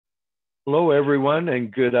Hello, everyone,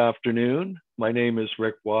 and good afternoon. My name is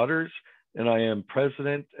Rick Waters, and I am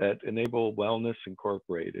president at Enable Wellness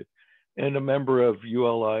Incorporated and a member of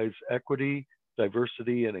ULI's Equity,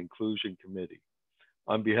 Diversity, and Inclusion Committee.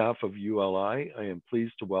 On behalf of ULI, I am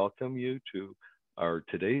pleased to welcome you to our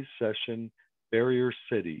today's session, Barrier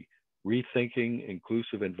City, Rethinking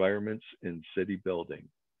Inclusive Environments in City Building.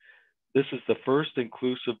 This is the first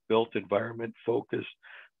inclusive built environment focused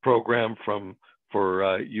program for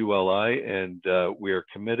ULI, and we are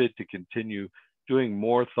committed to continue doing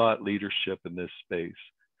more thought leadership in this space.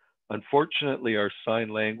 Unfortunately, our sign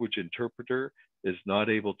language interpreter is not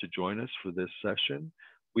able to join us for this session.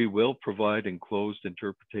 We will provide enclosed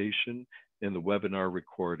interpretation in the webinar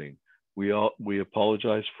recording. We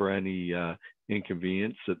apologize for any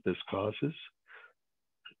inconvenience that this causes.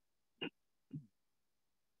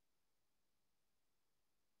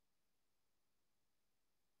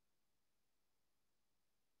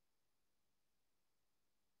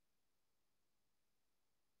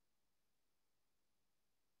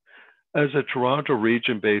 As a Toronto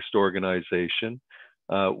region-based organization,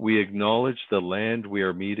 we acknowledge the land we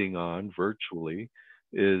are meeting on virtually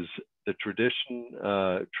is the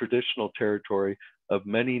traditional territory of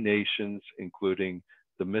many nations, including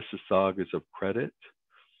the Mississaugas of Credit,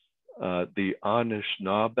 the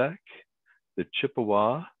Anishinaabeg, the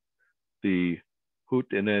Chippewa, the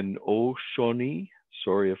Haudenosaunee,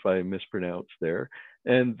 sorry if I mispronounced there,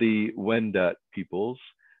 and the Wendat peoples,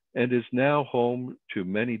 and is now home to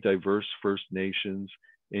many diverse First Nations,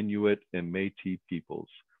 Inuit, and Métis peoples.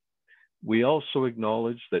 We also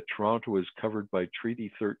acknowledge that Toronto is covered by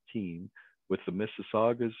Treaty 13 with the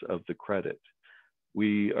Mississaugas of the Credit.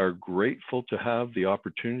 We are grateful to have the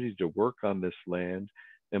opportunity to work on this land,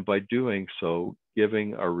 and by doing so,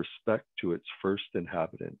 giving our respect to its first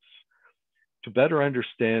inhabitants. To better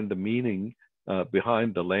understand the meaning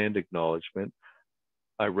behind the land acknowledgement,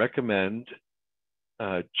 I recommend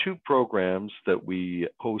two programs that we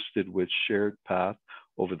hosted with Shared Path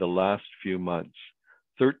over the last few months.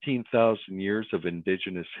 13,000 Years of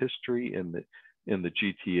Indigenous History in the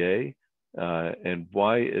GTA and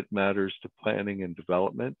Why It Matters to Planning and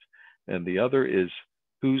Development. And the other is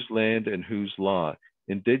Whose Land and Whose Law?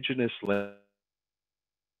 Indigenous Land.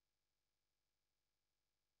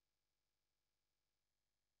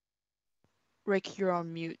 Rick, you're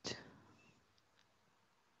on mute.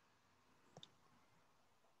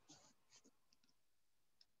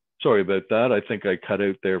 Sorry about that. I think I cut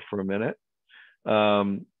out there for a minute.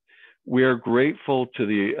 We are grateful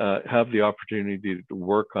to have the opportunity to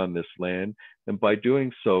work on this land, and by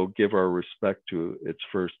doing so, give our respect to its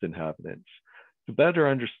first inhabitants. To better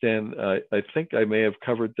understand, I think I may have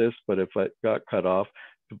covered this, but if I got cut off,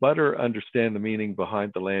 to better understand the meaning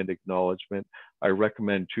behind the land acknowledgement, I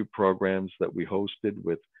recommend two programs that we hosted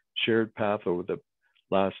with Shared Path over the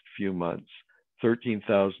last few months.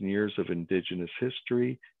 13,000 Years of Indigenous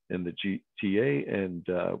History in the GTA and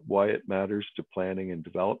Why It Matters to Planning and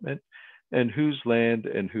Development, and Whose Land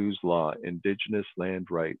and Whose Law? Indigenous Land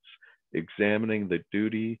Rights, examining the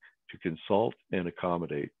duty to consult and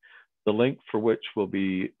accommodate. The link for which will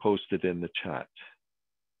be posted in the chat.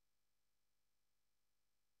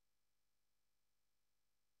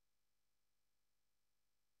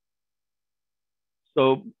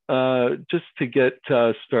 So just to get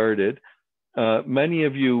started, many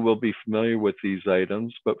of you will be familiar with these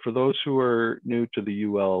items, but for those who are new to the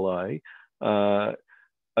ULI,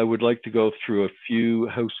 I would like to go through a few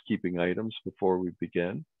housekeeping items before we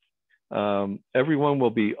begin. Everyone will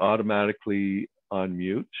be automatically on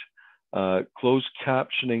mute. Closed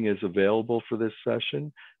captioning is available for this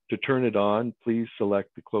session. To turn it on, please select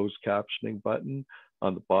the closed captioning button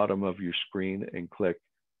on the bottom of your screen and click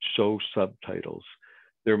Show Subtitles.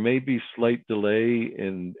 There may be slight delay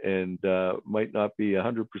and might not be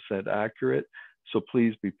 100% accurate, so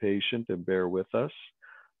please be patient and bear with us.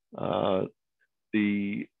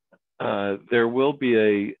 There will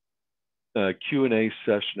be a Q&A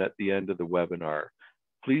session at the end of the webinar.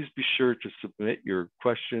 Please be sure to submit your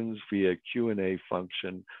questions via Q&A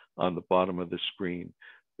function on the bottom of the screen.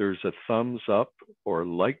 There's a thumbs up or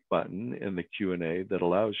like button in the Q&A that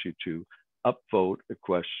allows you to upvote a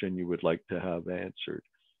question you would like to have answered.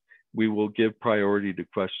 We will give priority to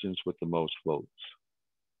questions with the most votes.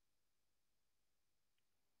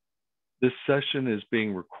 This session is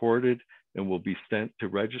being recorded and will be sent to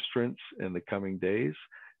registrants in the coming days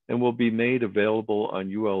and will be made available on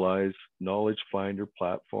ULI's Knowledge Finder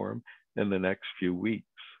platform in the next few weeks.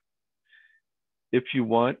 If you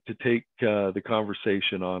want to take the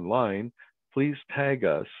conversation online, please tag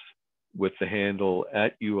us with the handle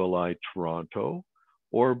 @ULI Toronto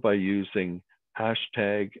or by using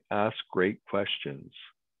Hashtag Ask Great Questions.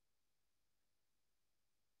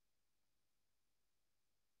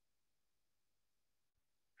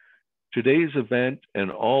 Today's event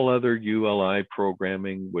and all other ULI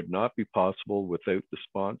programming would not be possible without the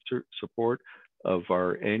support of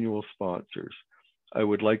our annual sponsors. I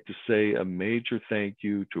would like to say a major thank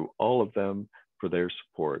you to all of them for their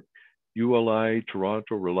support. ULI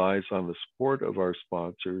Toronto relies on the support of our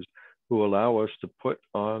sponsors who allow us to put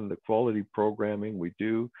on the quality programming we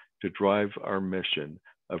do to drive our mission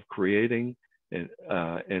of creating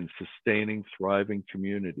and sustaining thriving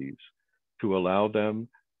communities. To allow them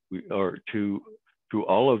or to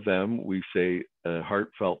all of them, we say a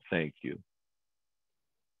heartfelt thank you.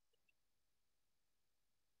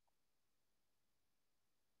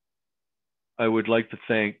 I would like to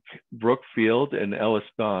thank Brookfield and Ellis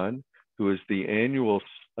Don, who is the annual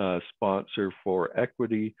sponsor for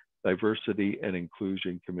Equity, Diversity, and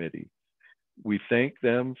Inclusion Committee. We thank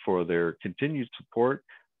them for their continued support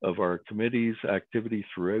of our committee's activity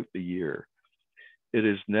throughout the year. It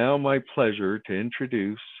is now my pleasure to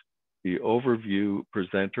introduce the overview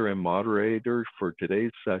presenter and moderator for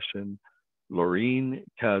today's session, Laureen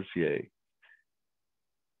Cazier,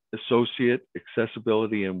 Associate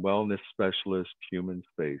Accessibility and Wellness Specialist, Human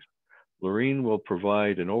Space. Laureen will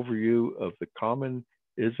provide an overview of the common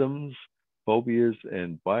isms, phobias,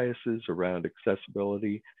 and biases around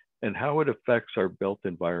accessibility and how it affects our built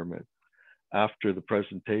environment. After the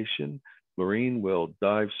presentation, Laureen will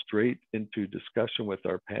dive straight into discussion with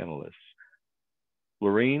our panelists.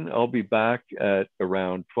 Laureen, I'll be back at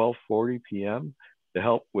around 12:40 p.m. to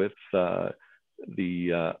help with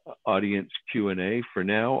the audience Q&A. For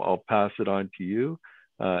now, I'll pass it on to you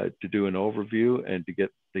to do an overview and to get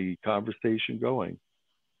the conversation going.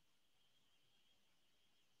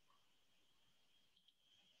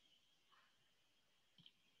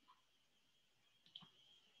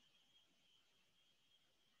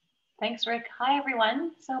 Thanks, Rick. Hi,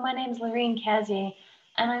 everyone. So my name is Laureen Cazier,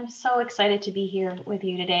 and I'm so excited to be here with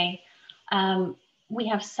you today. We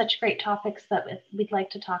have such great topics that we'd like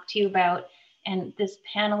to talk to you about, and this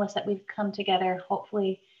panelists that we've come together,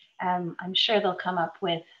 hopefully, I'm sure they'll come up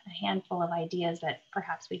with a handful of ideas that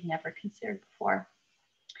perhaps we've never considered before.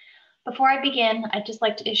 Before I begin, I'd just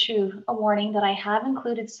like to issue a warning that I have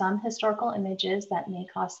included some historical images that may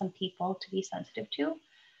cause some people to be sensitive to.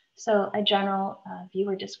 So a general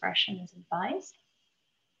viewer discretion is advised.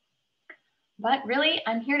 But really,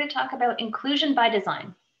 I'm here to talk about inclusion by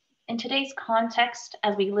design. In today's context,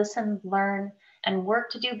 as we listen, learn, and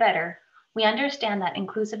work to do better, we understand that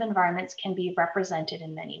inclusive environments can be represented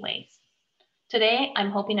in many ways. Today,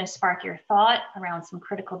 I'm hoping to spark your thought around some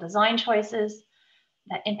critical design choices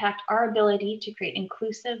that impact our ability to create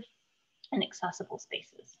inclusive and accessible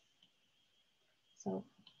spaces. So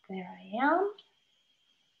there I am.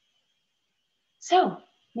 So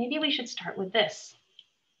maybe we should start with this.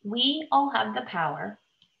 We all have the power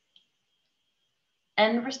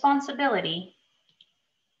and responsibility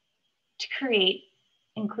to create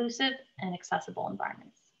inclusive and accessible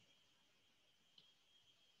environments.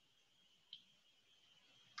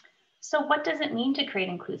 So what does it mean to create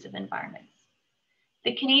inclusive environments?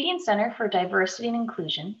 The Canadian Centre for Diversity and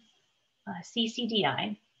Inclusion,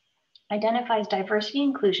 CCDI, identifies diversity and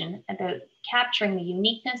inclusion about capturing the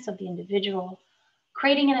uniqueness of the individual,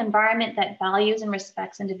 creating an environment that values and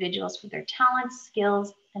respects individuals for their talents,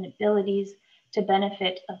 skills, and abilities to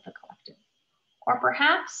benefit of the collective. Or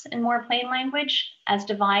perhaps, in more plain language, as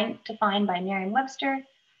defined by Merriam-Webster,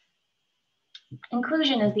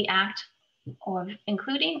 inclusion is the act of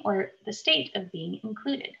including or the state of being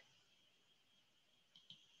included.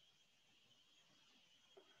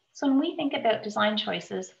 So when we think about design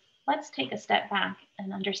choices, let's take a step back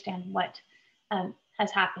and understand what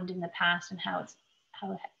has happened in the past and how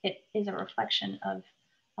it is a reflection of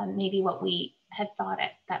maybe what we had thought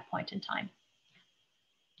at that point in time.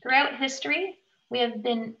 Throughout history, we have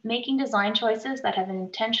been making design choices that have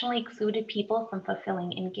intentionally excluded people from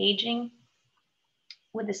engaging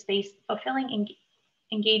with the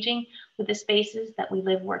spaces that we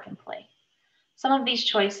live, work, and play. Some of these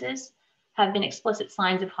choices have been explicit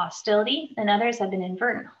signs of hostility, and others have been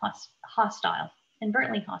inadvertently hostile.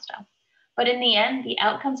 But in the end, the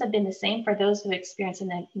outcomes have been the same for those who experience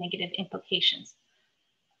the negative implications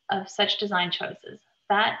of such design choices,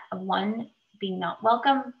 that of one being not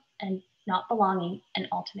welcome and not belonging, and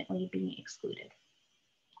ultimately being excluded.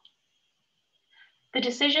 The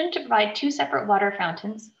decision to provide two separate water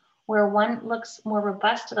fountains, where one looks more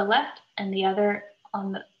robust to the left and the other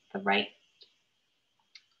on the right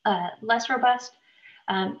less robust,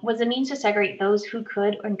 was a means to segregate those who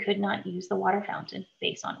could and could not use the water fountain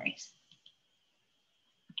based on race.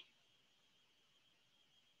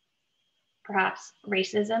 perhaps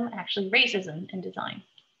racism in design.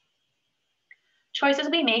 Choices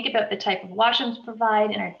we make about the type of washrooms we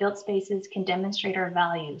provide in our built spaces can demonstrate our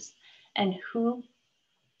values and who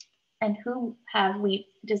have we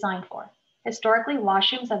designed for. Historically,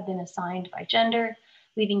 washrooms have been assigned by gender,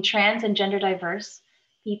 leaving trans and gender diverse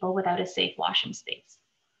people without a safe washroom space.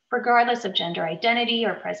 Regardless of gender identity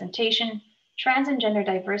or presentation, trans and gender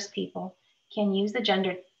diverse people can use the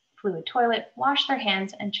gender fluid toilet, wash their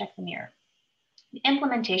hands, and check the mirror. The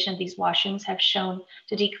implementation of these washrooms have shown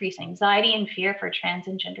to decrease anxiety and fear for trans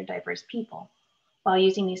and gender diverse people while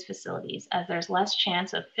using these facilities, as there's less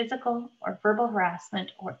chance of physical or verbal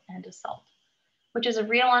harassment and assault, which is a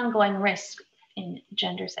real ongoing risk in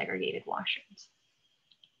gender segregated washrooms.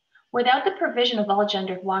 Without the provision of all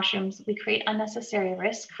gendered washrooms, we create unnecessary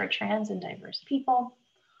risk for trans and diverse people.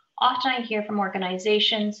 Often I hear from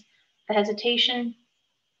organizations the hesitation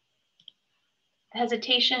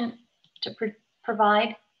to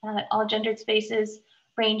provide all gendered spaces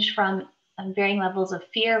range from varying levels of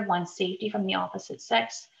fear of one's safety from the opposite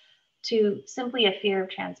sex to simply a fear of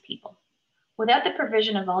trans people. Without the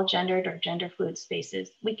provision of all gendered or gender fluid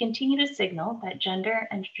spaces, we continue to signal that gender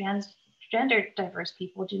and transgender diverse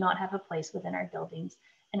people do not have a place within our buildings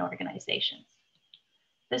and organizations.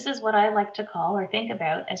 This is what I like to call or think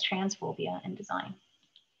about as transphobia in design.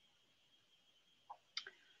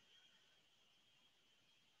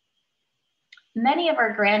 Many of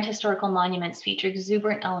our grand historical monuments feature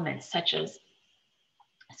exuberant elements such as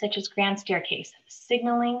grand staircase,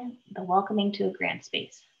 signaling the welcoming to a grand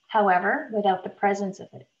space. However, without the presence of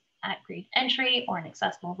an at-grade entry or an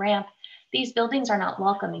accessible ramp, these buildings are not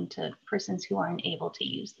welcoming to persons who aren't able to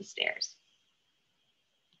use the stairs.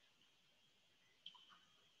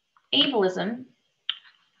 Ableism.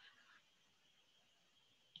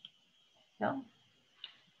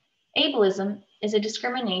 Ableism is a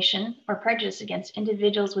discrimination or prejudice against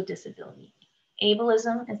individuals with disability.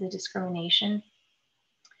 Ableism is a discrimination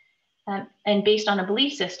and based on a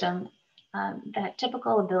belief system that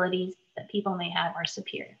typical abilities that people may have are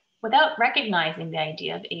superior. Without recognizing the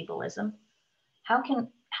idea of ableism, how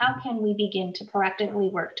can we begin to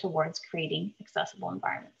proactively work towards creating accessible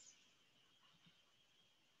environments?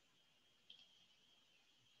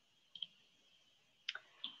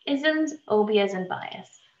 Isms, obias, and bias.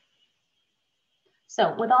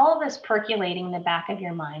 So with all of this percolating in the back of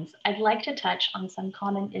your minds, I'd like to touch on some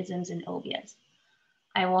common isms and obias.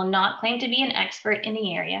 I will not claim to be an expert in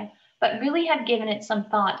the area, but really have given it some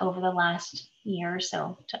thought over the last year or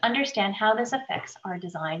so to understand how this affects our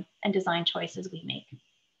design and design choices we make.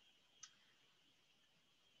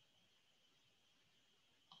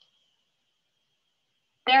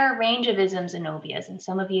 There are a range of isms and obias, and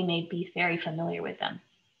some of you may be very familiar with them.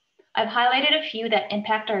 I've highlighted a few that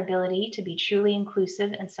impact our ability to be truly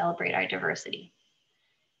inclusive and celebrate our diversity.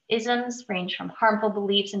 Isms range from harmful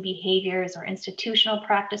beliefs and behaviors or institutional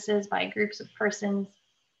practices by groups of persons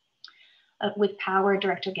with power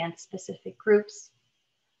directed against specific groups,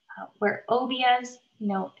 where obias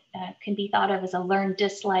can be thought of as a learned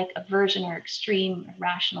dislike, aversion, or extreme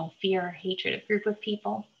irrational fear or hatred of a group of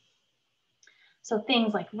people. So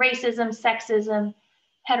things like racism, sexism,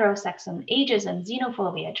 heterosexism, ageism,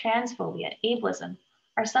 xenophobia, transphobia, ableism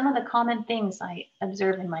are some of the common things I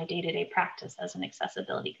observe in my day-to-day practice as an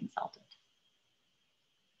accessibility consultant.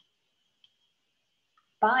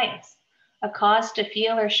 Bias, a cause to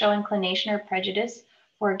feel or show inclination or prejudice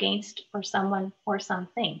for against or someone or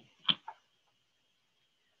something.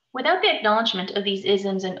 Without the acknowledgement of these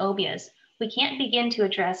isms and obias, we can't begin to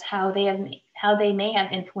address how they may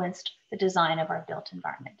have influenced the design of our built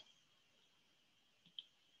environment.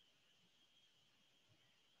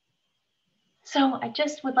 So I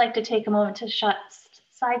just would like to take a moment to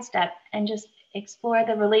sidestep and just explore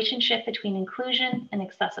the relationship between inclusion and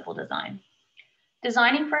accessible design.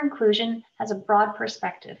 Designing for inclusion has a broad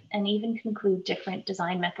perspective and even can include different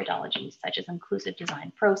design methodologies, such as inclusive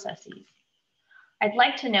design processes. I'd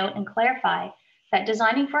like to note and clarify that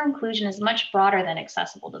designing for inclusion is much broader than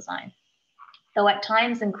accessible design. Though at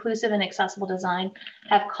times inclusive and accessible design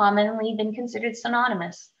have commonly been considered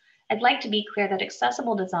synonymous, I'd like to be clear that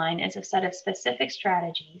accessible design is a set of specific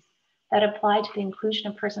strategies that apply to the inclusion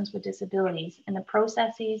of persons with disabilities in the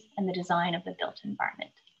processes and the design of the built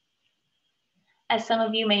environment. As some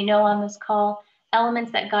of you may know on this call,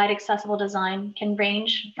 elements that guide accessible design can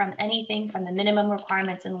range from anything from the minimum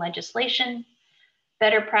requirements in legislation,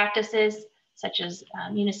 better practices such as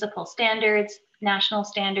municipal standards, national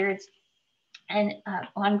standards, and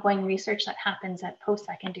ongoing research that happens at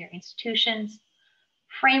post-secondary institutions,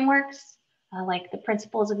 frameworks like the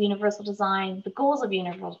principles of universal design, the goals of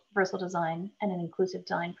universal design, and an inclusive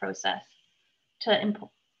design process, to,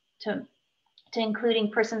 to, to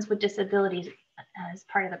including persons with disabilities as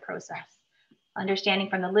part of the process. Understanding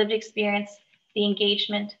from the lived experience, the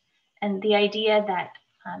engagement, and the idea that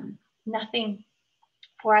nothing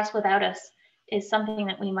for us without us is something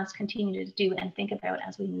that we must continue to do and think about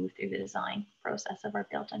as we move through the design process of our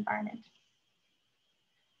built environment.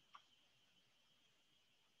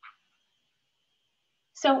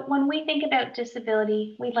 So when we think about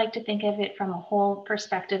disability, we like to think of it from a whole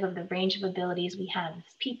perspective of the range of abilities we have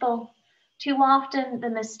as people. Too often the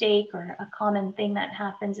mistake or a common thing that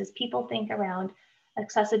happens is people think around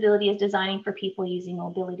accessibility as designing for people using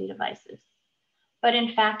mobility devices. But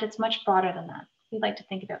in fact, it's much broader than that. We like to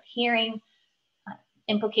think about hearing,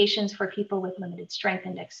 implications for people with limited strength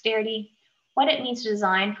and dexterity, what it means to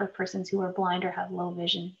design for persons who are blind or have low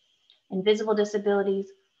vision, invisible disabilities,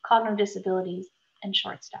 cognitive disabilities, and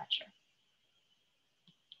short stature.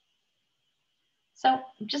 So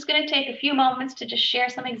I'm just going to take a few moments to just share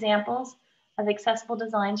some examples of accessible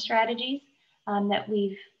design strategies that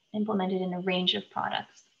we've implemented in a range of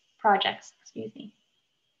projects.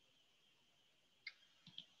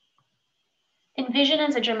 Envision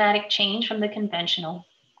as a dramatic change from the conventional.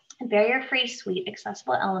 Barrier-free suite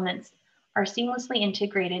accessible elements are seamlessly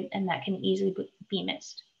integrated and that can easily be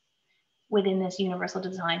missed within this universal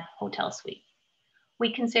design hotel suite.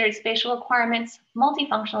 We considered spatial requirements,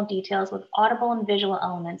 multifunctional details with audible and visual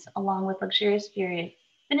elements, along with luxurious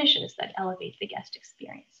finishes that elevate the guest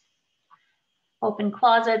experience. Open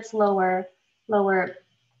closets, lowered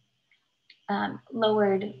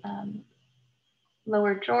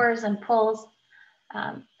drawers and pulls,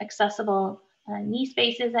 accessible knee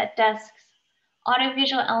spaces at desks,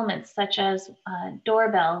 audiovisual elements such as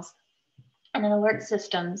doorbells and alert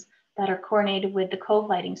systems that are coordinated with the cove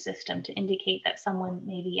lighting system to indicate that someone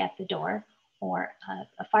may be at the door or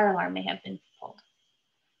a fire alarm may have been pulled.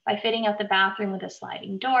 By fitting out the bathroom with a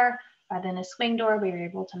sliding door rather than a swing door, we were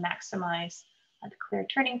able to maximize the clear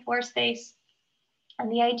turning floor space. And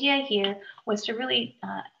the idea here was to really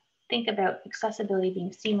think about accessibility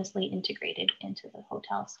being seamlessly integrated into the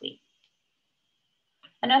hotel suite.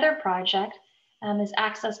 Another project is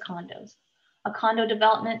Access Condos, a condo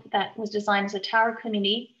development that was designed as a tower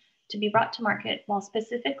community to be brought to market while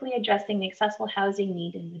specifically addressing the accessible housing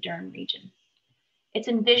need in the Durham region. It's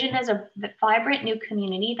envisioned as a vibrant new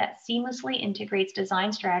community that seamlessly integrates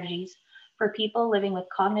design strategies for people living with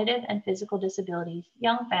cognitive and physical disabilities,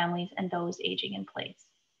 young families, and those aging in place.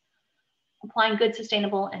 Applying good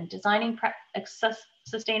sustainable and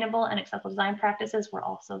sustainable and accessible design practices were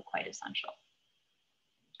also quite essential.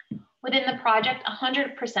 Within the project,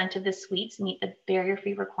 100% of the suites meet the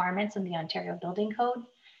barrier-free requirements in the Ontario Building Code,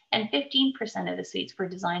 and 15% of the suites were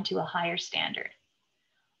designed to a higher standard.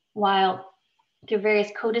 While through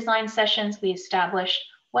various co-design sessions, we established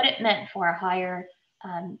what it meant for a higher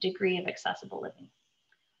degree of accessible living.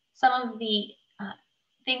 Some of the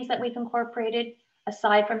things that we've incorporated,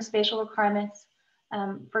 aside from spatial requirements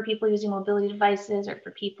for people using mobility devices or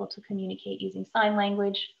for people to communicate using sign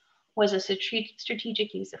language, was a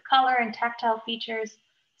strategic use of color and tactile features,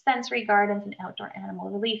 sensory gardens and outdoor animal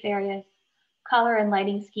relief areas, color and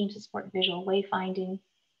lighting schemes to support visual wayfinding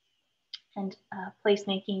and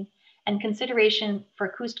placemaking, and consideration for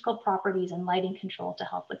acoustical properties and lighting control to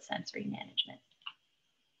help with sensory management.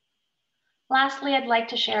 Lastly, I'd like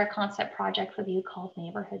to share a concept project with you called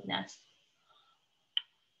Neighborhood Nest,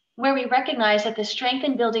 where we recognize that the strength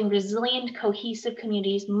in building resilient, cohesive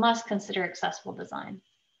communities must consider accessible design.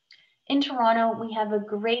 In Toronto, we have a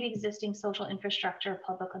great existing social infrastructure of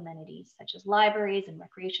public amenities, such as libraries and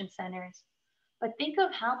recreation centers. But think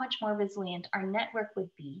of how much more resilient our network would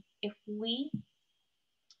be if we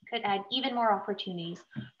could add even more opportunities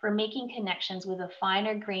for making connections with a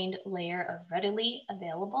finer grained layer of readily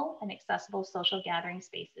available and accessible social gathering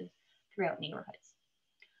spaces throughout neighborhoods.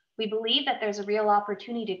 We believe that there's a real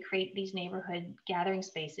opportunity to create these neighborhood gathering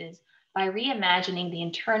spaces by reimagining the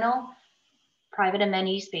internal private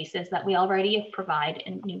amenity spaces that we already provide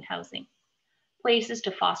in new housing, places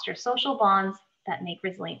to foster social bonds that make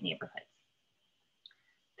resilient neighborhoods.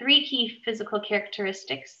 3 key physical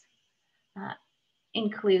characteristics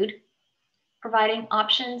include providing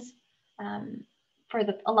options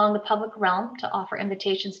along the public realm to offer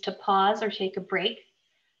invitations to pause or take a break,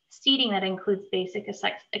 seating that includes basic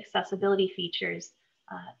accessibility features,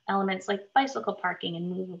 elements like bicycle parking and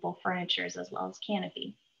movable furnitures, as well as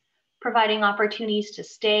canopy, providing opportunities to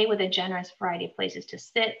stay with a generous variety of places to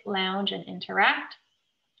sit, lounge, and interact,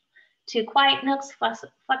 to quiet nooks,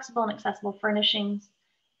 flexible and accessible furnishings,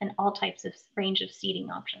 and all types of range of seating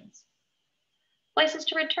options. Places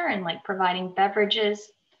to return, like providing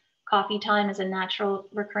beverages, coffee time as a natural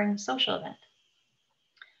recurring social event.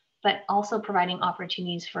 but also providing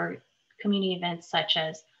opportunities for community events such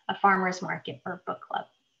as a farmer's market or book club.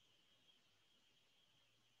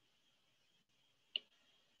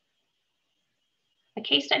 A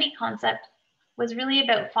case study concept was really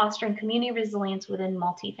about fostering community resilience within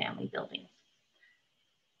multifamily buildings.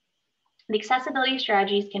 The accessibility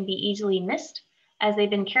strategies can be easily missed as they've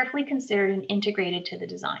been carefully considered and integrated to the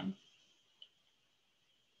design.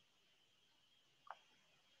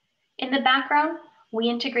 In the background, we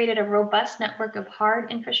integrated a robust network of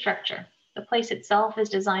hard infrastructure. The place itself is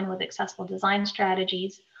designed with accessible design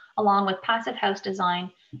strategies, along with passive house design,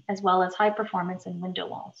 as well as high performance and window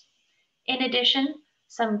walls. In addition,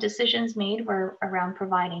 some decisions made were around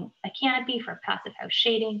providing a canopy for passive house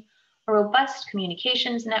shading, a robust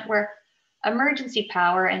communications network, emergency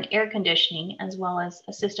power and air conditioning, as well as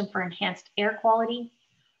a system for enhanced air quality,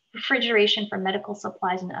 refrigeration for medical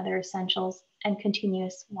supplies and other essentials, and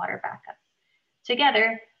continuous water backup.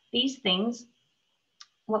 Together, these things,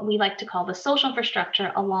 what we like to call the social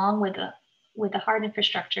infrastructure, along with the hard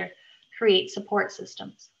infrastructure, create support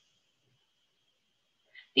systems.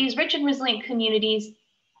 These rich and resilient communities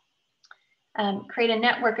create a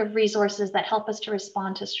network of resources that help us to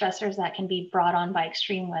respond to stressors that can be brought on by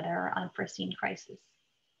extreme weather or unforeseen crises.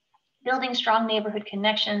 Building strong neighborhood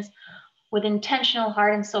connections with intentional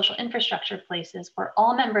hard and social infrastructure places where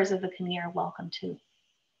all members of the community are welcome to.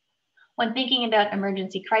 When thinking about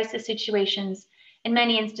emergency crisis situations, in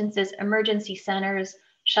many instances, emergency centers,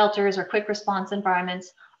 shelters, or quick response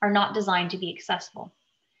environments are not designed to be accessible.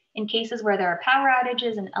 In cases where there are power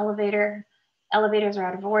outages and elevators are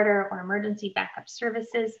out of order, or emergency backup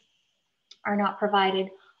services are not provided,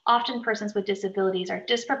 often persons with disabilities are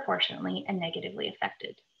disproportionately and negatively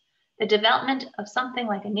affected. The development of something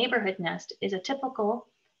like a neighborhood nest is a take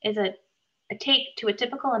to a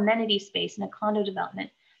typical amenity space in a condo development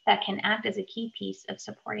that can act as a key piece of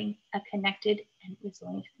supporting a connected and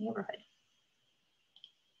resilient neighborhood.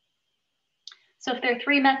 So if there are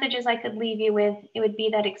three messages I could leave you with, it would be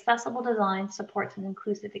that accessible design supports an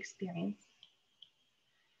inclusive experience.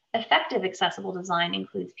 Effective accessible design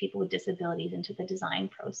includes people with disabilities into the design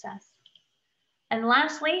process. And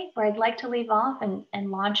lastly, where I'd like to leave off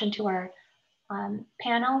and launch into our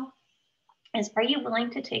panel is, are you willing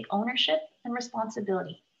to take ownership and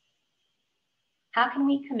responsibility? How can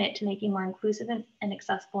we commit to making more inclusive and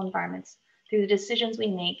accessible environments through the decisions we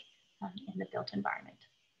make in the built environment?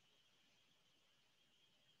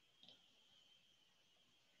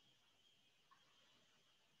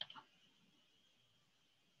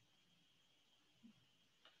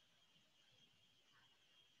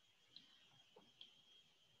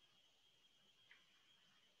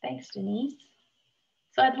 Thanks, Denise.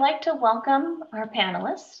 So I'd like to welcome our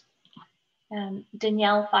panelists.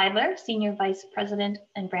 Danielle Feidler, Senior Vice President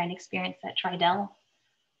and Brand Experience at Tridel.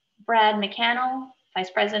 Brad McCannell, Vice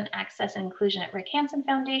President, Access and Inclusion at Rick Hansen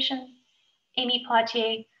Foundation. Amy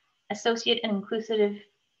Poitier, Associate and Inclusivity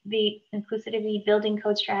Building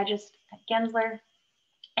Code Strategist at Gensler.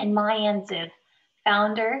 And Mayan Ziv,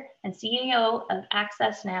 Founder and CEO of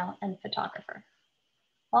Access Now and photographer.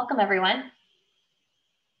 Welcome, everyone.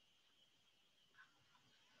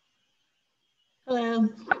 Hello.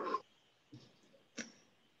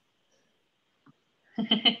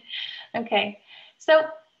 Okay, so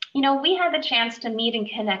we had the chance to meet and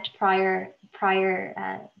connect prior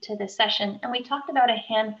to this session, and we talked about a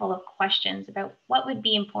handful of questions about what would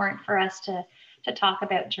be important for us to talk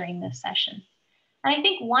about during this session. And I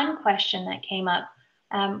think one question that came up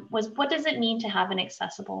was, what does it mean to have an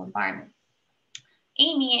accessible environment?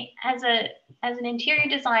 Amy, as an interior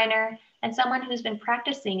designer and someone who's been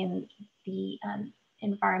practicing in the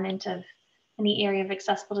environment in the area of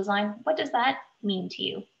accessible design, what does that mean to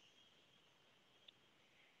you?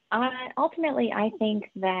 Ultimately, I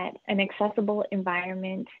think that an accessible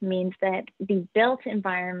environment means that the built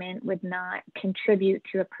environment would not contribute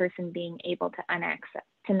to a person being able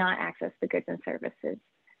to not access the goods and services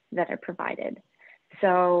that are provided.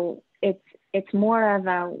 So it's more of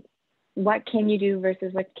a what can you do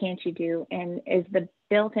versus what can't you do, and is the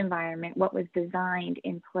built environment, what was designed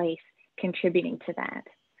in place, contributing to that?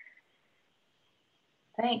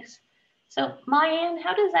 Thanks. So Mayan,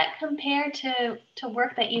 how does that compare to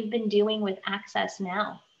work that you've been doing with Access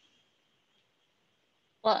Now?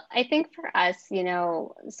 Well, I think for us,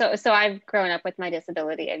 so I've grown up with my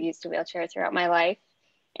disability. I've used a wheelchair throughout my life.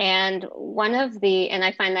 And and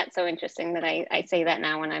I find that so interesting that I say that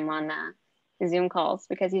now when I'm on the Zoom calls,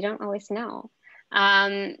 because you don't always know.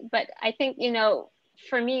 But I think,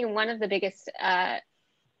 for me, one of the biggest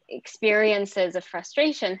experiences of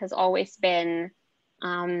frustration has always been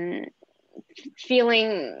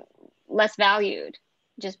feeling less valued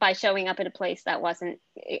just by showing up at a place that wasn't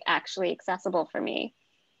actually accessible for me.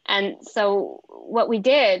 And so what we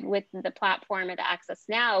did with the platform at Access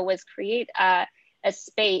Now was create a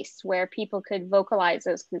space where people could vocalize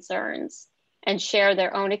those concerns and share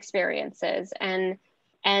their own experiences, and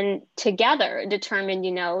together determine,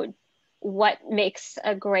 you know, what makes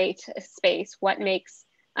a great space, what makes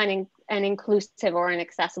an inclusive or an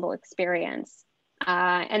accessible experience.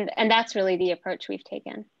 And that's really the approach we've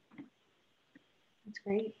taken. That's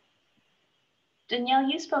great. Danielle,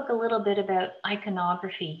 you spoke a little bit about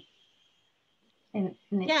iconography in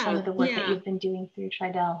some of the work that you've been doing through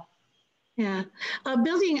Tridel. Yeah,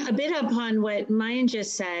 building a bit upon what Mayan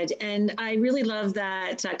just said, and I really love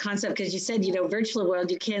that concept because you said, you know, virtual world,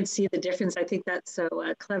 you can't see the difference. I think that's so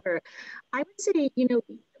clever. I would say, you know,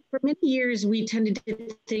 for many years, we tended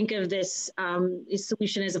to think of this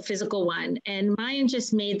solution as a physical one. And Mayan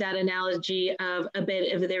just made that analogy of a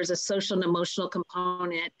bit of there's a social and emotional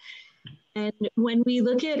component. And when we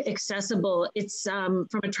look at accessible, it's from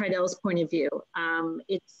a Tridel's point of view.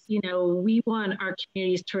 It's, you know, we want our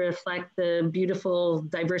communities to reflect the beautiful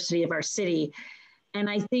diversity of our city. And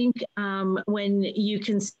I think when you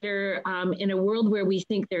consider in a world where we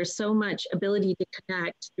think there's so much ability to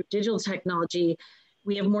connect through digital technology,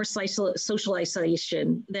 we have more social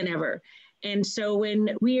isolation than ever. And so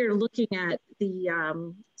when we are looking at the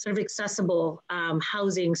sort of accessible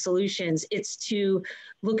housing solutions, it's to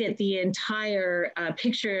look at the entire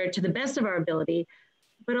picture to the best of our ability,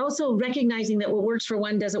 but also recognizing that what works for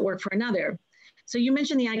one doesn't work for another. So you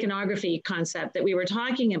mentioned the iconography concept that we were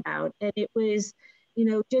talking about, and it was, you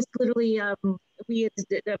know, just literally, we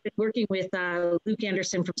have been working with Luke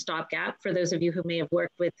Anderson from Stopgap, for those of you who may have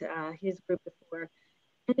worked with his group before.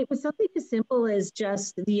 And it was something as simple as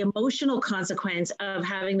just the emotional consequence of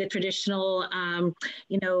having the traditional,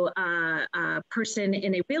 person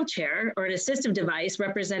in a wheelchair or an assistive device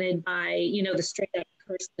represented by, you know, the straight up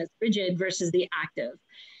person that's rigid versus the active.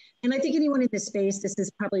 And I think anyone in this space, this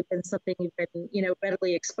has probably been something you've been, you know,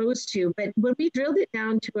 readily exposed to. But when we drilled it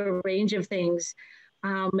down to a range of things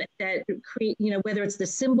that create, you know, whether it's the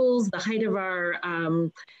symbols, the height of our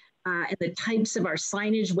and the types of our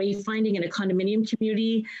signage, wayfinding in a condominium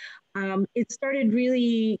community, it started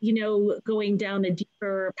really, you know, going down a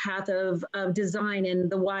deeper path of design and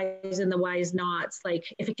the whys and the whys nots. Like,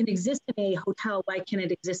 if it can exist in a hotel, why can't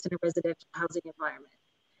it exist in a residential housing environment?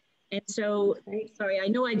 And so, sorry, I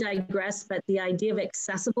know I digress, but the idea of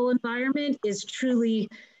accessible environment is truly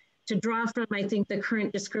to draw from, I think, the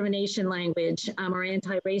current discrimination language or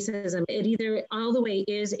anti-racism. It either all the way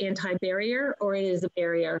is anti-barrier or it is a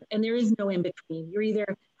barrier, and there is no in between. You either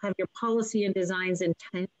have your policy and designs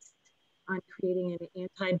intent on creating an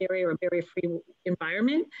anti-barrier or barrier-free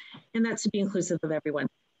environment, and that's to be inclusive of everyone.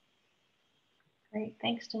 Great,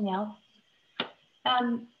 thanks, Danielle.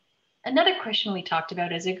 Another question we talked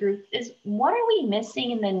about as a group is, what are we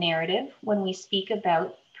missing in the narrative when we speak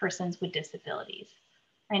about persons with disabilities?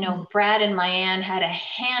 I know Brad and Mayan had a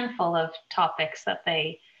handful of topics that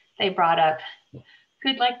they brought up.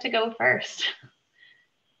 Who'd like to go first?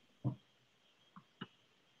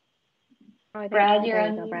 Brad, you're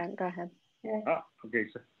on. Brad, go ahead. Okay,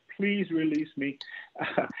 so please release me.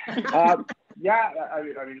 Yeah, I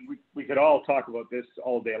mean, we could all talk about this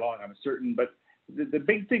all day long, I'm certain, but the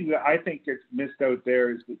big thing that I think gets missed out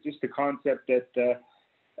there is just the concept that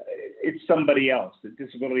it's somebody else, that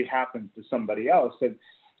disability happens to somebody else.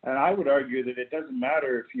 And I would argue that it doesn't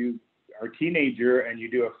matter if you are a teenager and you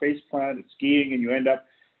do a face plant at skiing and you end up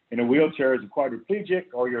in a wheelchair as a quadriplegic,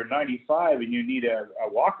 or you're 95 and you need a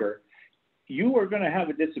walker, you are going to have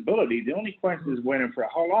a disability. The only question is when and for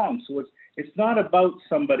how long. So it's not about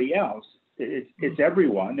somebody else. It's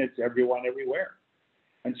everyone. It's everyone everywhere.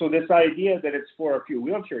 And so this idea that it's for a few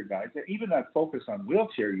wheelchair guys, even that focus on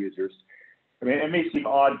wheelchair users, I mean, it may seem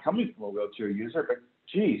odd coming from a wheelchair user, but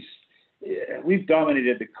geez, we've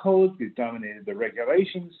dominated the codes, we've dominated the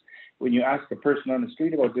regulations. When you ask a person on the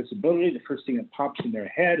street about disability, the first thing that pops in their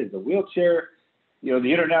head is a wheelchair. You know,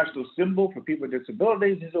 the international symbol for people with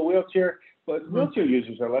disabilities is a wheelchair, but wheelchair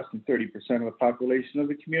users are less than 30% of the population of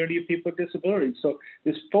the community of people with disabilities. So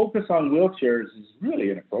this focus on wheelchairs is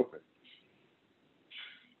really inappropriate.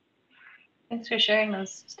 Thanks for sharing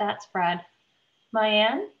those stats, Brad.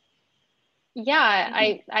 Mayan?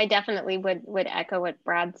 Yeah, I definitely would echo what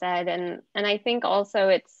Brad said, and I think also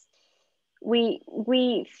it's we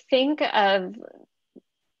think of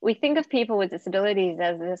people with disabilities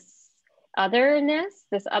as this otherness,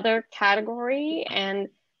 this other category, and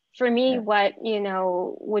for me, what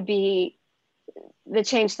would be the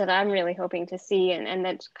change that I'm really hoping to see, and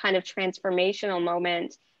that kind of transformational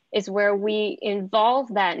moment is where we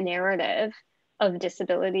involve that narrative of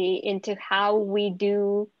disability into how we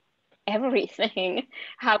do everything,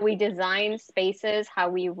 how we design spaces, how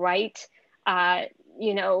we write,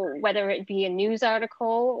 you know, whether it be a news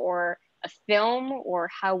article or a film, or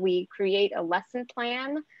how we create a lesson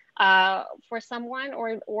plan for someone,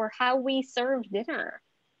 or how we serve dinner.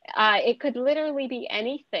 It could literally be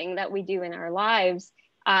anything that we do in our lives.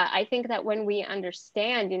 I think that when we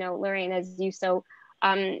understand, you know, Lorraine, as you so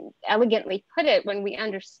elegantly put it, when we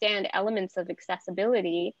understand elements of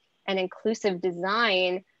accessibility and inclusive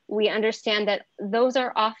design, we understand that those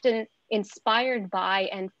are often inspired by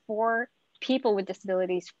and for people with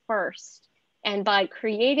disabilities first. And by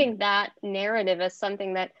creating that narrative as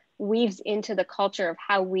something that weaves into the culture of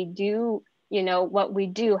how we do, you know, what we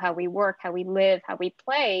do, how we work, how we live, how we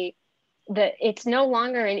play, that it's no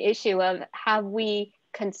longer an issue of have we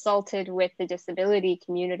consulted with the disability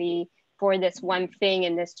community for this one thing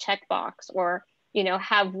in this checkbox, or, you know,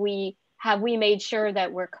 have we made sure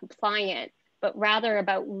that we're compliant, but rather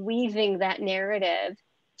about weaving that narrative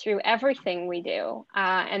through everything we do.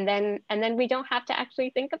 And then we don't have to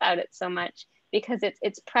actually think about it so much, because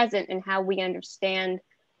it's present in how we understand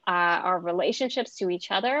our relationships to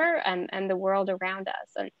each other and the world around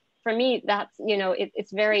us. And for me, that's, you know,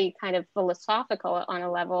 it's very kind of philosophical on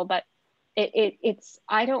a level, but it's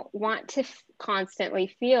I don't want to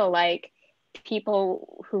constantly feel like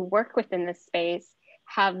people who work within this space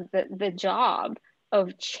have the job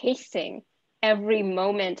of chasing every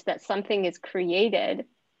moment that something is created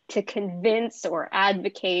to convince or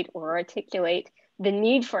advocate or articulate the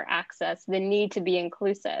need for access, the need to be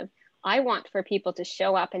inclusive. I want for people to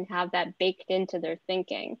show up and have that baked into their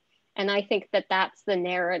thinking. And I think that that's the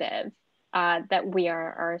narrative that we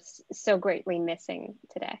are so greatly missing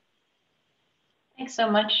today. Thanks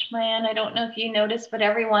so much, Mayan. I don't know if you noticed, but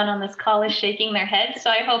everyone on this call is shaking their heads.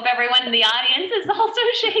 So I hope everyone in the audience is also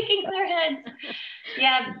shaking their heads.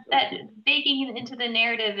 Yeah, that baking into the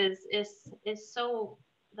narrative is so,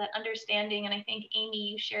 that understanding. And I think,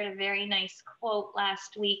 Amy, you shared a very nice quote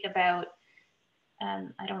last week about,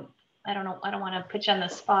 I don't want to put you on the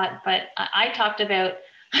spot, but I talked about,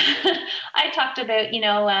 you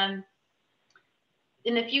know,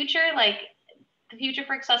 in the future, like, the future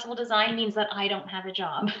for accessible design means that I don't have a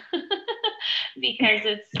job because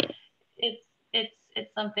it's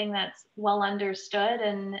something that's well understood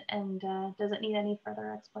and doesn't need any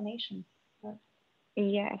further explanation. But.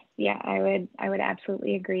 Yes, yeah, I would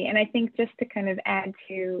absolutely agree. And I think just to kind of add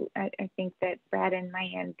to, I think that Brad and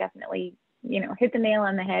Mayan definitely, you know, hit the nail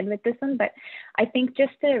on the head with this one. But I think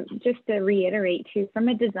just to reiterate too, from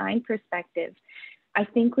a design perspective, I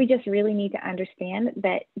think we just really need to understand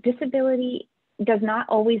that disability does not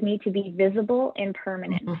always need to be visible and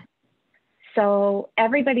permanent. Mm-hmm. So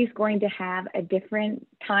everybody's going to have a different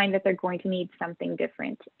time that they're going to need something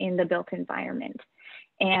different in the built environment.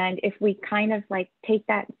 And if we kind of like take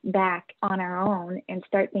that back on our own and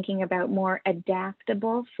start thinking about more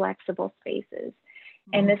adaptable, flexible spaces.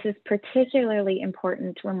 Mm-hmm. And this is particularly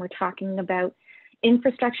important when we're talking about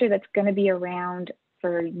infrastructure that's going to be around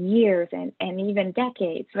for years and even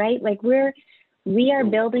decades, right? Like we are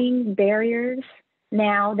building barriers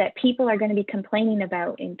now that people are going to be complaining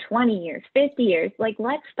about in 20 years, 50 years. Like,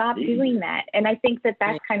 let's stop doing that. And I think that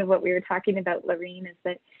that's kind of what we were talking about, Lorraine, is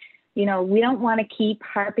that, you know, we don't want to keep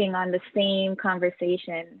harping on the same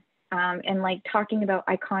conversation and like talking about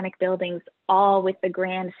iconic buildings all with the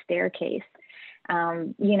grand staircase.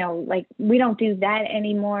 You know, like we don't do that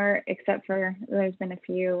anymore, except for there's been a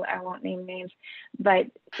few, I won't name names, but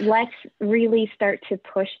let's really start to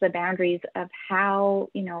push the boundaries of how,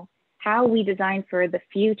 you know, how we design for the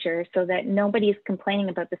future so that nobody's complaining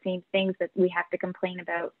about the same things that we have to complain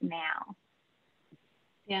about now.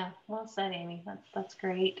 Yeah, well said, Amy. That's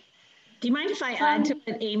great. Do you mind if I add to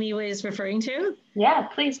what Amy was referring to? Yeah,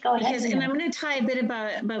 please go ahead. Because, and I'm going to tie a bit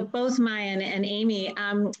about both Mayan and Amy.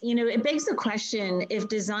 You know, it begs the question, if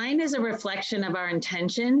design is a reflection of our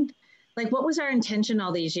intention, like what was our intention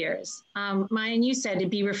all these years? Mayan, you said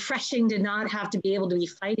it'd be refreshing to not have to be able to be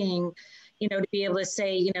fighting, you know, to be able to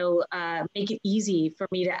say, you know, make it easy for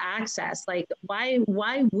me to access. Like, why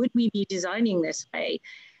would we be designing this way?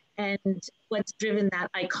 And what's driven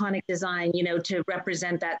that iconic design, you know, to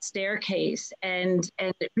represent that staircase and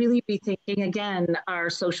really rethinking again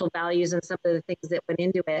our social values and some of the things that went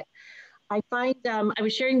into it. I find, I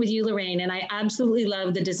was sharing with you, Lorraine, and I absolutely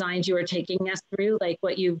love the designs you are taking us through, like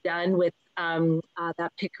what you've done with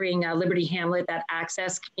that Pickering Liberty Hamlet, that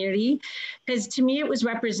access community. Because to me, it was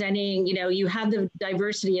representing, you know, you have the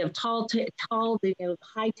diversity of tall, you know,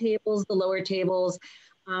 high tables, the lower tables,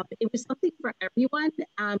 It was something for everyone,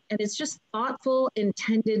 and it's just thoughtful,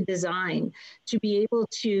 intended design to be able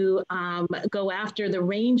to go after the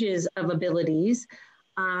ranges of abilities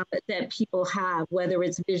that people have, whether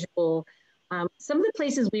it's visual. Some of the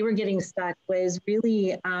places we were getting stuck was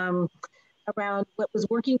really around what was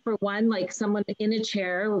working for one, like someone in a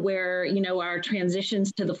chair where, you know, our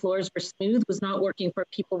transitions to the floors were smooth, was not working for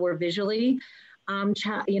people who were visually,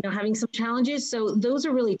 you know, having some challenges. So those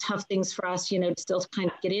are really tough things for us, you know, to still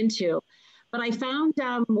kind of get into. But I found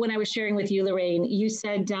when I was sharing with you, Lorraine, you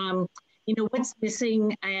said, you know, what's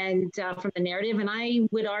missing and from the narrative. And I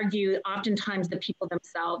would argue oftentimes the people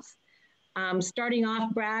themselves. Starting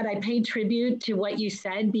off, Brad, I paid tribute to what you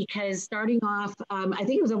said because starting off, I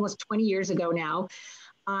think it was almost 20 years ago now,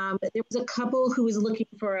 there was a couple who was looking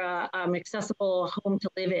for a accessible home to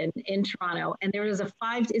live in Toronto. And there was a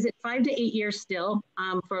 5 to 8 years still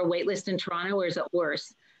for a wait list in Toronto, or is it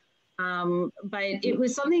worse? But it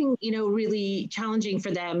was something, you know, really challenging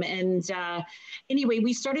for them. And anyway,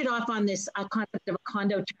 we started off on this concept of a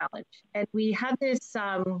condo challenge. And we had this,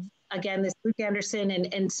 again, this Luke Anderson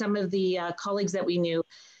and some of the colleagues that we knew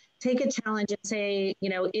take a challenge and say, you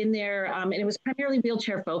know, in there, and it was primarily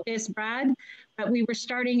wheelchair focused, Brad, but we were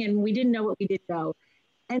starting and we didn't know what we didn't know.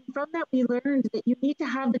 And from that, we learned that you need to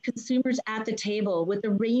have the consumers at the table with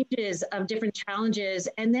the ranges of different challenges.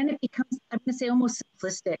 And then it becomes, I'm going to say, almost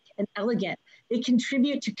simplistic and elegant. They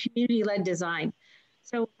contribute to community-led design.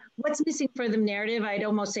 So what's missing for the narrative? I'd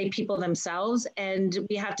almost say people themselves. And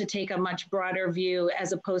we have to take a much broader view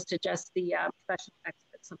as opposed to just the professional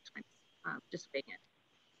experts sometimes just weighing in.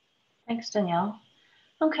 Thanks, Danielle.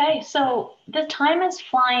 Okay, so the time is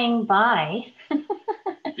flying by.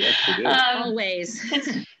 Yes, it is. Always.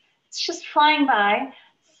 It's just flying by.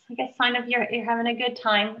 I guess sign of you're having a good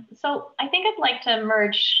time. So I think I'd like to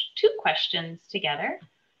merge two questions together.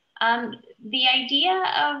 The idea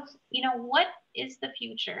of, you know, what is the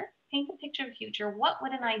future? Paint the picture of the future. What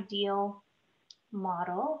would an ideal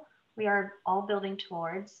model we are all building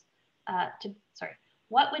towards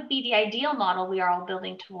what would be the ideal model we are all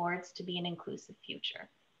building towards to be an inclusive future?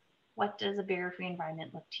 What does a barrier-free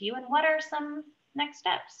environment look to you? And what are some next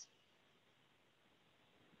steps?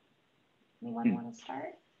 Anyone want to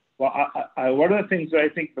start? Well, one of the things that I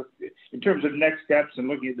think in terms of next steps and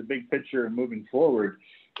looking at the big picture and moving forward,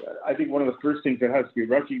 I think one of the first things that has to be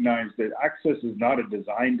recognized that access is not a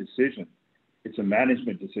design decision. It's a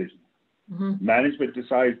management decision. Mm-hmm. Management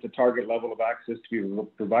decides the target level of access to be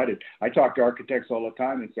provided. I talk to architects all the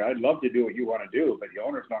time and say, I'd love to do what you want to do, but the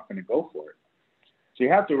owner's not going to go for it. So you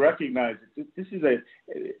have to recognize that this is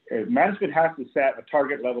management has to set a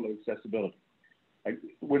target level of accessibility. Like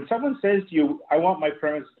when someone says to you, I want my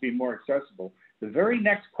premise to be more accessible, the very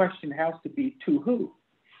next question has to be to who?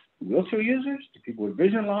 Wheelchair users, to people with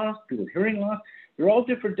vision loss, people with hearing loss. They're all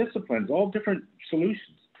different disciplines, all different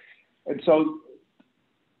solutions. And so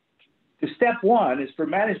the step one is for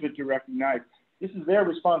management to recognize this is their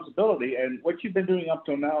responsibility. And what you've been doing up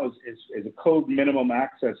till now is a code minimum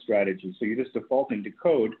access strategy. So you're just defaulting to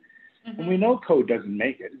code. Mm-hmm. And we know code doesn't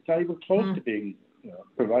make it. It's not even close to being,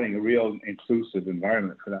 providing a real inclusive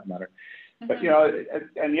environment for that matter. Mm-hmm.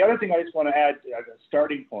 But, and the other thing I just want to add as a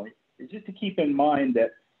starting point is just to keep in mind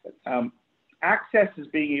that access is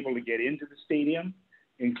being able to get into the stadium.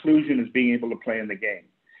 Inclusion is being able to play in the game.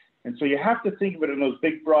 And so you have to think of it in those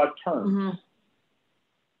big, broad terms.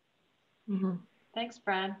 Mm-hmm. Mm-hmm. Thanks,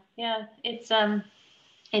 Brad. Yeah, it's a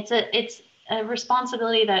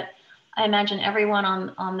responsibility that I imagine everyone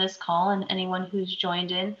on this call and anyone who's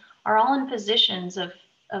joined in are all in positions of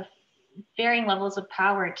varying levels of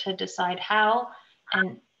power to decide how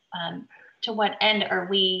and to what end are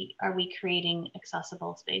we creating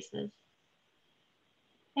accessible spaces.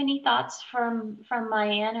 Any thoughts from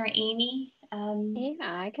Mayanne or Amy? Yeah,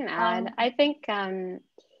 I can add. I think, I'm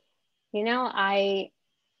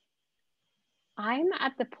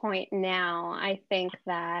at the point now, I think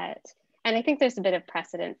that, and I think there's a bit of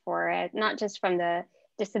precedent for it, not just from the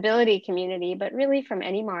disability community, but really from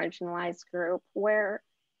any marginalized group, where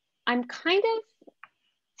I'm kind of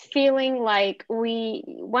feeling like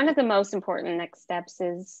one of the most important next steps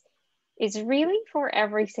is really for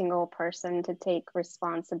every single person to take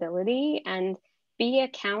responsibility and be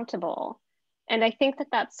accountable. And I think that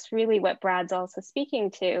that's really what Brad's also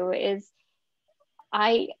speaking to is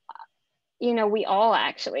we all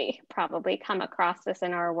actually probably come across this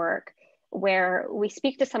in our work where we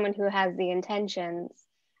speak to someone who has the intentions,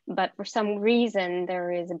 but for some reason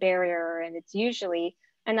there is a barrier, and it's usually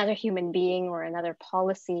another human being or another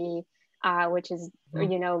policy, which is,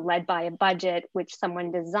 led by a budget, which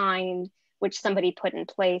someone designed, which somebody put in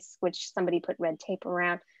place, which somebody put red tape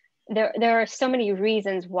around. there are so many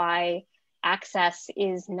reasons why access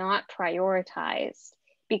is not prioritized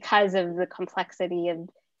because of the complexity of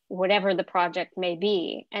whatever the project may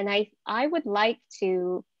be. And I would like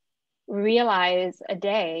to realize a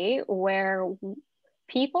day where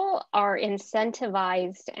people are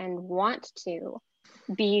incentivized and want to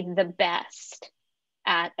be the best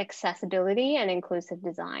at accessibility and inclusive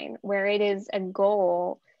design, where it is a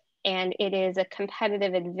goal and it is a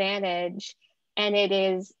competitive advantage and it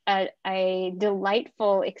is a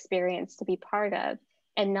delightful experience to be part of,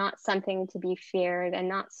 and not something to be feared and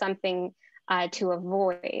not something to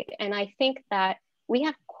avoid. And I think that we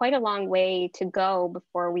have quite a long way to go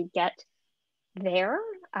before we get there.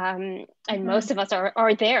 And most of us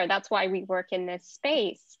are there. That's why we work in this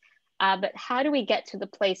space. But how do we get to the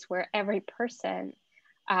place where every person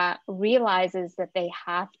realizes that they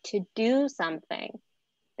have to do something?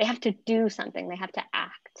 They have to do something, they have to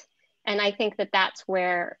act. And I think that that's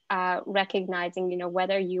where recognizing, you know,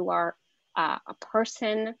 whether you are a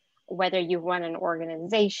person, whether you run an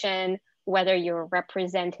organization, whether you're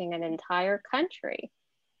representing an entire country,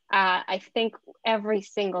 I think every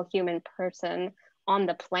single human person on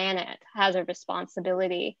the planet has a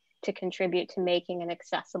responsibility to contribute to making an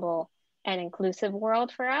accessible and inclusive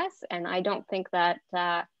world for us. And I don't think that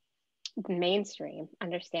the mainstream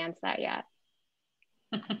understands that yet.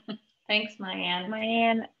 Thanks, Myan.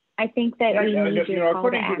 Myan, I think that we need your call to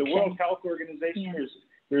according to action. the World Health Organization, Yeah.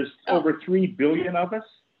 there's over 3 billion of us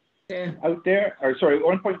out there, or sorry,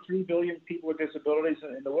 1.3 billion people with disabilities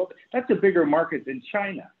in the world. That's a bigger market than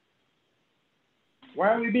China. Why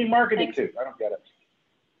are we being marketed to? I don't get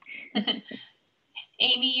it.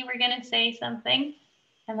 Amy, you were going to say something?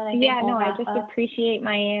 And then I just appreciate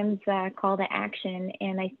Myan's call to action.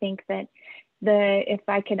 And I think that if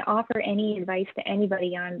I could offer any advice to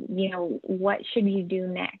anybody on, you know, what should you do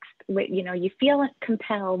next? You know, you feel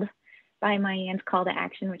compelled by Myan's call to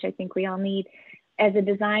action, which I think we all need as a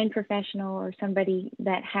design professional or somebody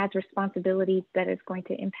that has responsibility that is going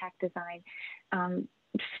to impact design.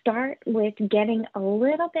 Start with getting a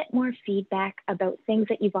little bit more feedback about things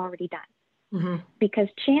that you've already done. Mm-hmm. Because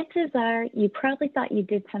chances are you probably thought you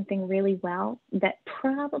did something really well that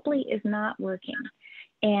probably is not working.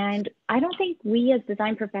 And I don't think we as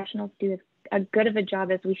design professionals do as good of a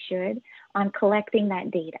job as we should on collecting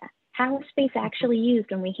that data. How is space actually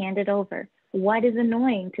used when we hand it over? What is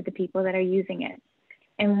annoying to the people that are using it?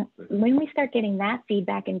 And when we start getting that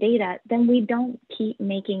feedback and data, then we don't keep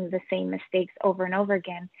making the same mistakes over and over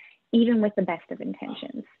again, even with the best of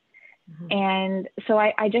intentions. Mm-hmm. And so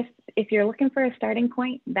I just, if you're looking for a starting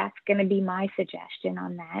point, that's going to be my suggestion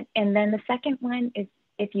on that. And then the second one is,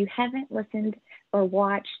 if you haven't listened or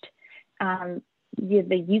watched the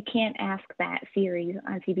You Can't Ask That series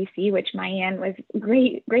on CBC, which Myan was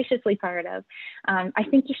graciously part of, I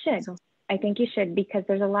think you should. I think you should, because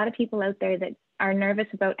there's a lot of people out there that are nervous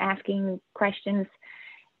about asking questions.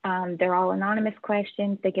 They're all anonymous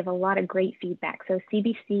questions. They give a lot of great feedback. So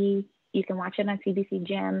CBC, you can watch it on CBC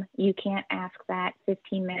Gem. You Can't Ask That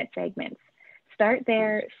 15-minute segments. Start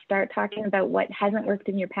there, start talking about what hasn't worked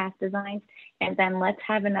in your past designs, and then let's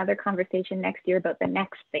have another conversation next year about the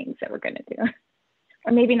next things that we're going to do.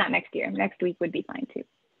 Or maybe not next year. Next week would be fine too.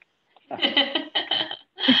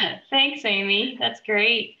 Thanks, Amy. That's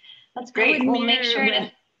great. That's great. We'll make sure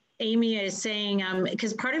to... Amy is saying,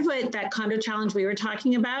 because part of what that condo challenge we were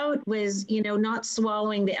talking about was, you know, not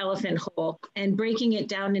swallowing the elephant whole and breaking it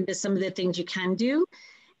down into some of the things you can do.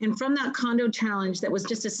 And from that condo challenge, that was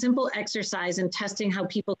just a simple exercise in testing how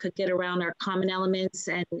people could get around our common elements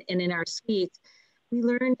and in our suites. We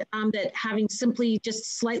learned that having simply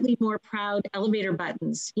just slightly more proud elevator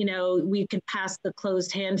buttons, you know, we could pass the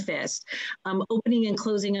closed hand fist, opening and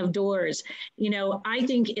closing of doors. You know, I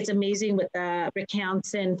think it's amazing what the Rick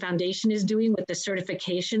Hansen Foundation is doing with the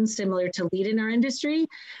certification similar to LEED in our industry.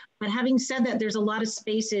 But having said that, there's a lot of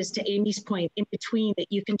spaces, to Amy's point, in between that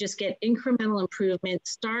you can just get incremental improvement,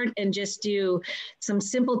 start and just do some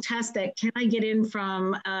simple tests that, can I get in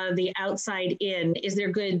from the outside in? Is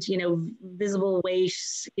there good, you know, visible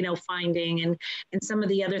waste, you know, finding and some of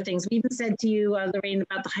the other things. We even said to you, Lorraine,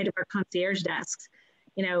 about the height of our concierge desks.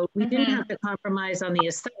 You know, we didn't have to compromise on the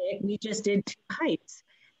aesthetic. We just did 2 heights.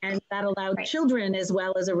 And that allowed children as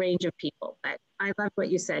well as a range of people. But I loved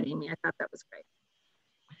what you said, Amy. I thought that was great.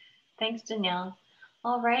 Thanks, Danielle.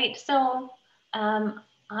 All right, so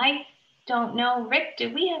I don't know, Rick,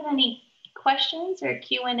 do we have any questions or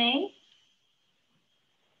Q&A?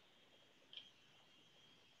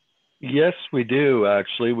 Yes, we do,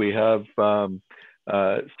 actually. We have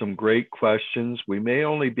some great questions. We may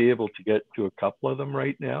only be able to get to a couple of them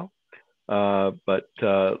right now, but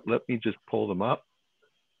let me just pull them up.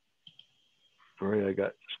 Sorry, I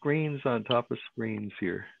got screens on top of screens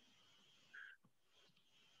here.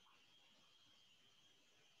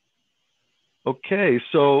 Okay,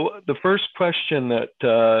 so the first question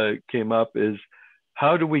that came up is,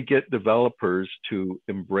 how do we get developers to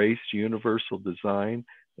embrace universal design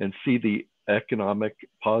and see the economic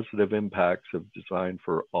positive impacts of design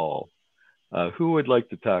for all? Who would like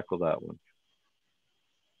to tackle that one?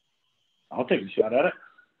 I'll take a shot at it.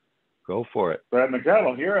 Go for it. Brad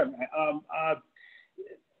McDowell here.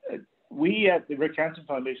 We at the Rick Hansen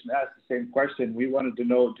Foundation asked the same question. We wanted to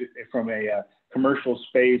know from a commercial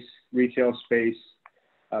space, retail space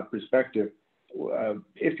perspective,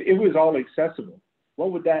 if it was all accessible,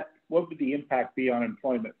 what would the impact be on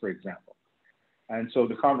employment, for example? And so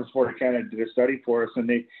the Conference Board of Canada did a study for us, and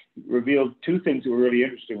they revealed two things that were really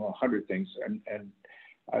interesting. Well, 100 things. And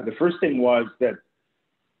the first thing was that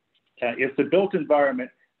if the built environment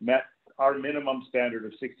met our minimum standard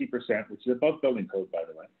of 60%, which is above building code, by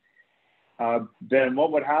the way, then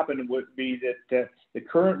what would happen would be that the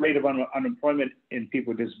current rate of unemployment in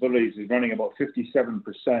people with disabilities is running about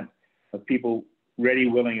 57% of people ready,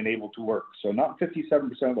 willing, and able to work. So not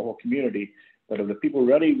 57% of the whole community, but of the people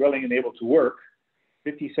ready, willing, and able to work,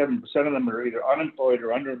 57% of them are either unemployed or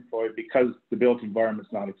underemployed because the built environment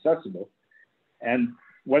is not accessible. And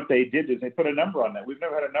what they did is they put a number on that. We've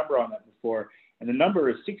never had a number on that before. And the number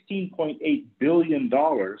is $16.8 billion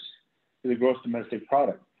to the gross domestic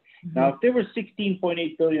product. Mm-hmm. Now, if there was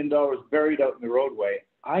 $16.8 billion buried out in the roadway,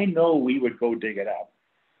 I know we would go dig it up.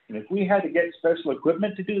 And if we had to get special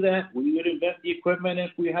equipment to do that, we would invent the equipment.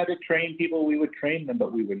 If we had to train people, we would train them,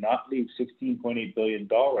 but we would not leave $16.8 billion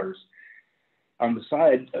on the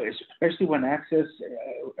side, especially when access,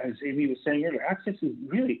 as Amy was saying earlier, access is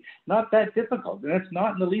really not that difficult, and it's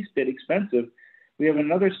not in the least bit expensive. We have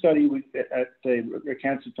another study at the Rick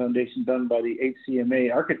Hansen Foundation done by the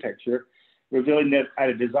HCMA Architecture, revealing that at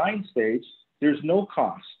a design stage, there's no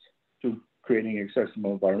cost to creating an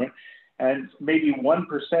accessible environment, and maybe 1%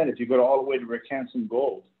 if you go all the way to Rick Hansen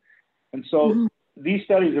Gold. And so these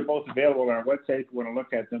studies are both available on our website if you want to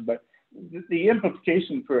look at them, but the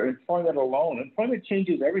implication for employment alone, employment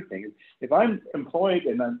changes everything. If I'm employed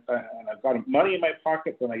and I've got money in my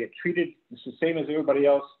pocket, then I get treated the same as everybody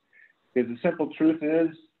else, because the simple truth is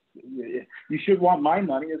you should want my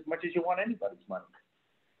money as much as you want anybody's money.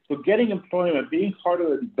 So getting employment, being part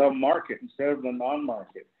of the market instead of the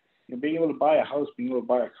non-market, being able to buy a house, being able to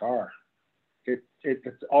buy a car,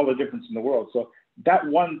 it's all the difference in the world. So that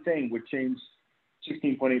one thing would change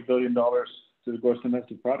 $16.8 billion to the gross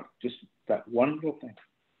domestic product. Just that one little thing.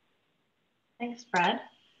 Thanks, Brad.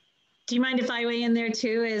 Do you mind if I weigh in there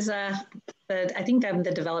too? I think I'm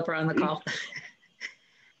the developer on the call.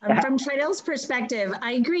 From Tridell's perspective,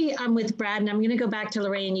 I agree with Brad, and I'm going to go back to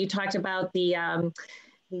Lorraine. You talked about the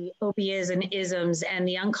opias and isms and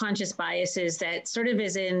the unconscious biases that sort of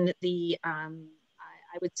is in the, I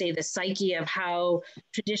would say, the psyche of how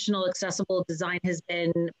traditional accessible design has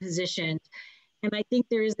been positioned. And I think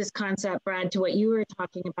there is this concept, Brad, to what you were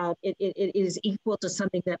talking about. It is equal to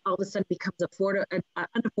something that all of a sudden becomes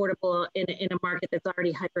unaffordable in a market that's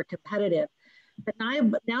already hyper competitive. But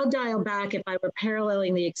now dial back, if I were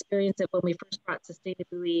paralleling the experience of when we first brought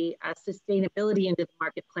sustainability into the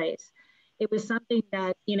marketplace, it was something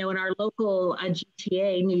that, in our local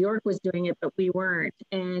GTA, New York was doing it, but we weren't.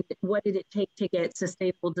 And what did it take to get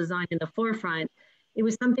sustainable design in the forefront? It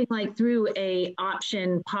was something like through a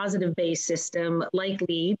option positive-based system like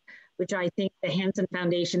LEED, which I think the Hansen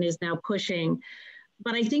Foundation is now pushing.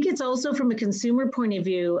 But I think it's also from a consumer point of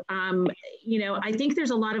view, I think there's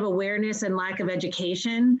a lot of awareness and lack of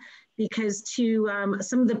education, because to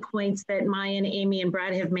some of the points that Maya and Amy and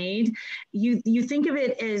Brad have made, you think of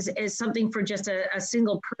it as something for just a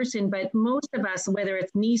single person, but most of us, whether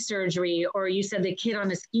it's knee surgery or you said the kid on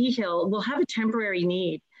a ski hill, will have a temporary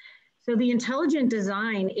need. So the intelligent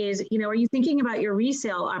design is, are you thinking about your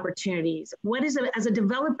resale opportunities? What is it, as a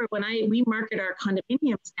developer, when we market our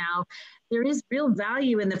condominiums now, there is real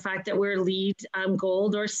value in the fact that we're LEED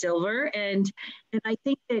gold or silver. And I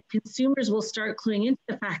think that consumers will start cluing into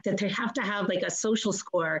the fact that they have to have like a social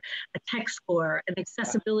score, a tech score, an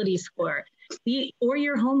accessibility score, or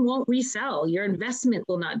your home won't resell, your investment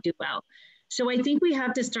will not do well. So I think we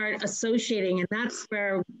have to start associating, and that's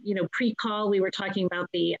where, pre-call, we were talking about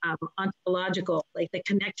the ontological, like the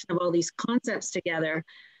connection of all these concepts together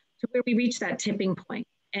to where we reach that tipping point,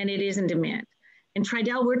 and it is in demand. And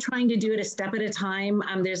Tridell, we're trying to do it a step at a time.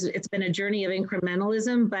 It's been a journey of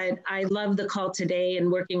incrementalism, but I love the call today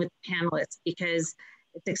and working with the panelists, because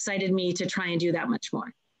it's excited me to try and do that much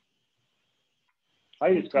more.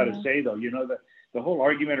 I just got to say though, the whole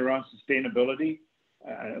argument around sustainability,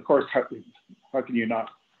 And of course, how can you not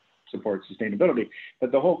support sustainability?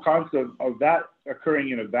 But the whole concept of that occurring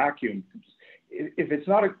in a vacuum, if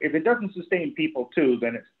it doesn't sustain people too,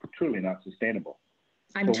 then it's truly not sustainable.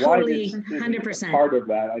 I'm so totally why 100% part of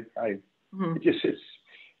that.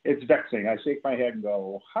 It's vexing. I shake my head and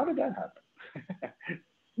go, how did that happen?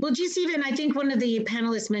 Well, just even, I think one of the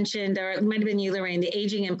panelists mentioned, or it might have been you, Lorraine, the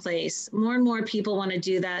aging in place. More and more people want to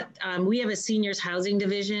do that. We have a seniors housing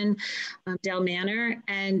division, Del Manor,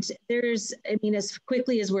 and there's, I mean, as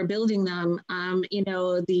quickly as we're building them,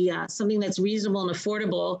 something that's reasonable and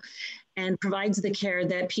affordable and provides the care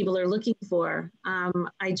that people are looking for.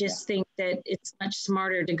 I just think that it's much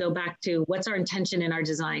smarter to go back to what's our intention in our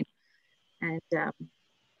design. And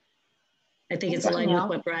I think it's aligned with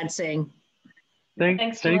what Brad's saying. Thank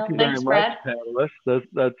you very much, Brad. panelists.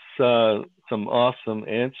 That's some awesome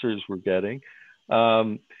answers we're getting.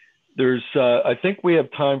 I think we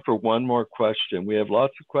have time for one more question. We have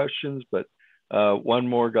lots of questions, but one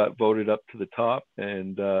more got voted up to the top,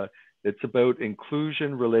 and it's about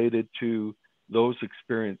inclusion related to those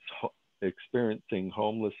experiencing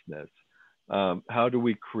homelessness. How do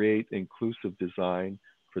we create inclusive design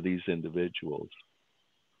for these individuals?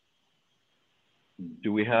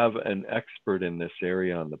 Do we have an expert in this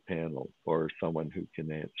area on the panel, or someone who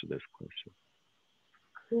can answer this question?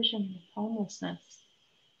 Inclusion of homelessness.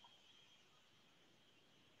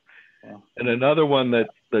 And another one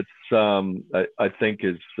that's I think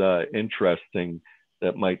is interesting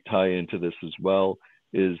that might tie into this as well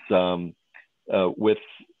is in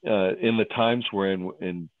the times we're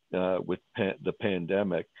in with the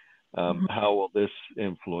pandemic, how will this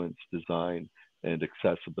influence design and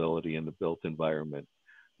accessibility in the built environment?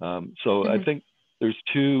 I think there's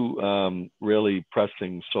two really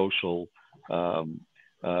pressing social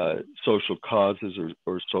causes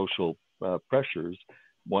or social pressures.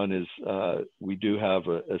 One is we do have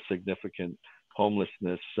a significant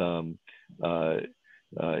homelessness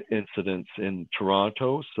incidence in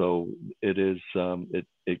Toronto, so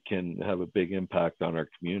it can have a big impact on our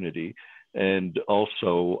community. And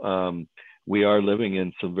also, we are living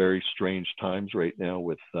in some very strange times right now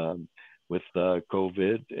with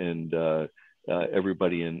COVID and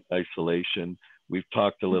everybody in isolation. We've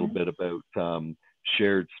talked a little bit about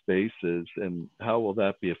shared spaces and how will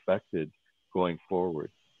that be affected going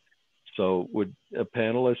forward. So would a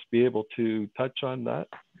panelist be able to touch on that?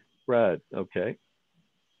 Brad, okay.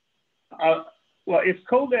 Well, if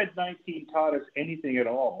COVID-19 taught us anything at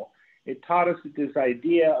all, it taught us that this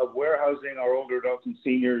idea of warehousing our older adults and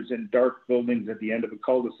seniors in dark buildings at the end of a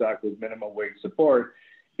cul-de-sac with minimum wage support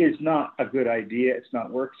is not a good idea. It's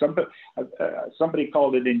not work. Somebody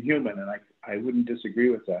called it inhuman, and I wouldn't disagree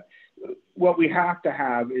with that. What we have to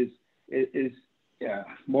have is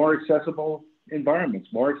more accessible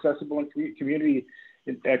environments, more accessible in communities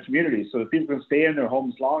so that people can stay in their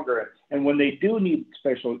homes longer. And when they do need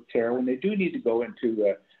special care, when they do need to go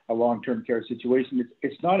into a long-term care situation,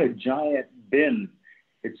 it's not a giant bin.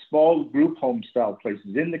 It's small group home style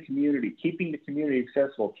places in the community, keeping the community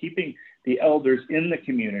accessible, keeping the elders in the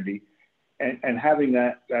community, and having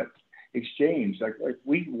that exchange. Like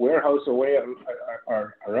we warehouse away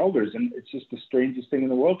our elders, and it's just the strangest thing in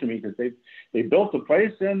the world to me, because they built the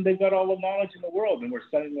place and they've got all the knowledge in the world, and we're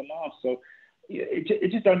sending them off. So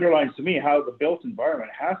it just underlines to me how the built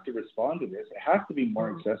environment has to respond to this. It has to be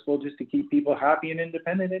more accessible just to keep people happy and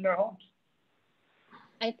independent in their homes.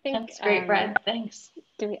 I think that's great, Brad. Thanks.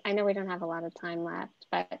 I know we don't have a lot of time left,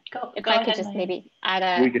 but if go I ahead, could just maybe add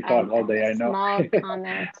a small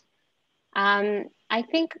comment. I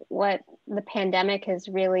think what the pandemic is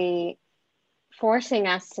really forcing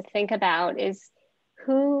us to think about is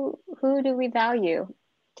who do we value?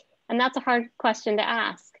 And that's a hard question to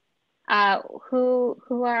ask. Who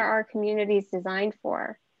are our communities designed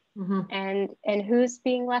for? And who's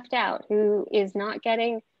being left out? Who is not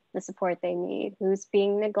getting the support they need? Who's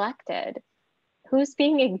being neglected? Who's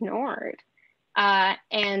being ignored?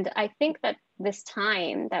 And I think that this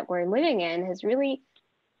time that we're living in has really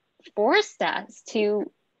forced us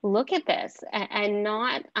to look at this and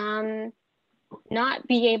not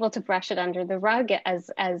be able to brush it under the rug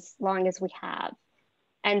as long as we have.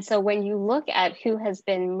 And so when you look at who has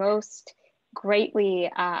been most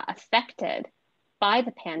greatly affected by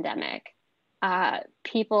the pandemic,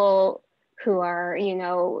 people who are,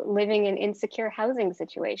 living in insecure housing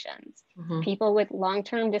situations, people with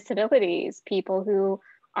long-term disabilities, people who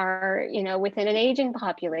are, within an aging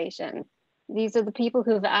population. These are the people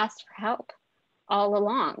who've asked for help all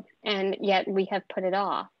along, and yet we have put it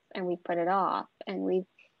off, and we've put it off, and we've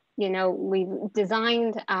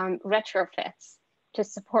designed retrofits to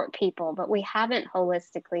support people, but we haven't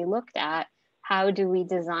holistically looked at how do we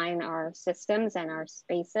design our systems and our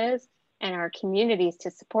spaces and our communities to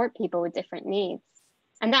support people with different needs?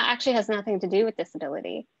 And that actually has nothing to do with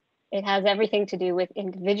disability. It has everything to do with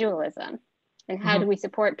individualism and how do we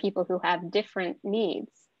support people who have different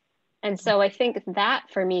needs. And so I think that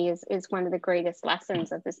for me is one of the greatest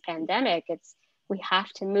lessons of this pandemic. It's we have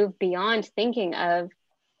to move beyond thinking of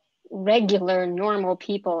regular, normal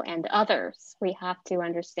people and others. We have to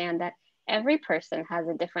understand that every person has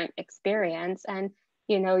a different experience, and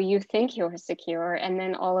you think you're secure, and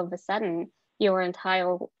then all of a sudden your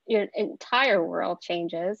entire world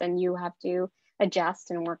changes, and you have to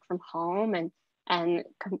adjust and work from home and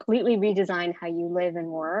completely redesign how you live and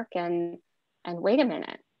work. And wait a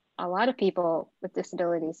minute, a lot of people with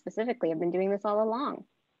disabilities specifically have been doing this all along.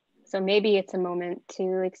 So maybe it's a moment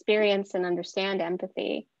to experience and understand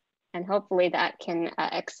empathy, and hopefully that can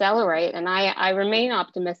accelerate. And I remain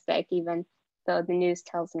optimistic, even though the news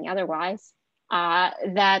tells me otherwise,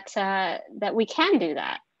 that we can do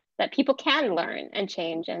that people can learn and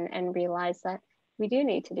change and realize that we do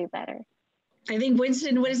need to do better. I think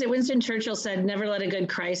Winston Churchill said, never let a good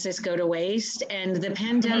crisis go to waste. And the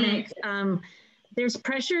pandemic, there's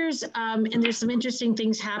pressures and there's some interesting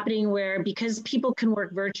things happening where, because people can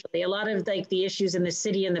work virtually, a lot of like the issues in the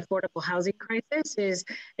city and the affordable housing crisis is,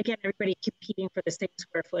 again, everybody competing for the same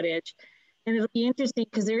square footage. And it'll be interesting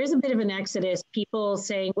because there is a bit of an exodus, people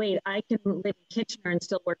saying, wait, I can live in Kitchener and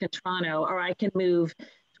still work in Toronto, or I can move to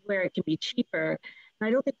where it can be cheaper. And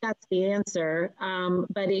I don't think that's the answer,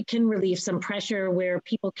 but it can relieve some pressure where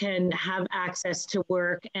people can have access to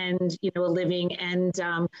work and, a living, and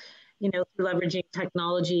through leveraging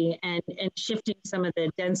technology and shifting some of the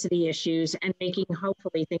density issues and making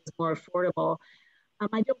hopefully things more affordable.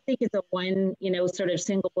 I don't think it's a one, sort of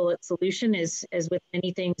single bullet solution. As with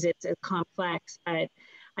many things, it's complex. But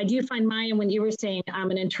I do find, Maya, when you were saying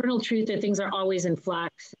an internal truth that things are always in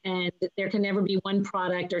flux, and there can never be one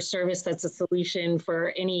product or service that's a solution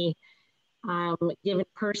for any given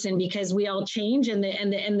person, because we all change, and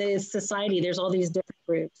the society, there's all these different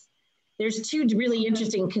groups. There's two really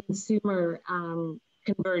interesting consumer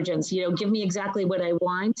convergence. Give me exactly what I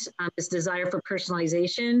want, this desire for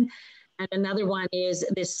personalization. And another one is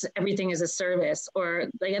this everything as a service, or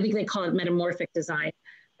I think they call it metamorphic design.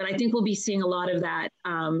 But I think we'll be seeing a lot of that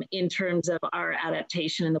in terms of our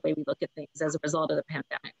adaptation and the way we look at things as a result of the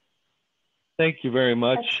pandemic. Thank you very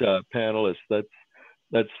much, panelists.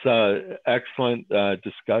 That's excellent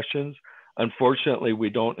discussions. Unfortunately, we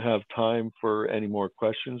don't have time for any more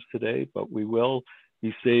questions today, but we will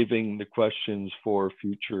be saving the questions for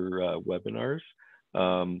future webinars.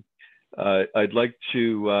 I'd like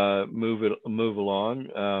to move along,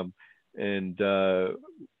 and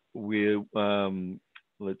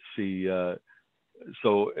let's see.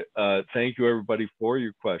 So thank you everybody for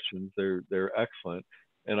your questions. They're excellent.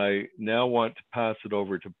 And I now want to pass it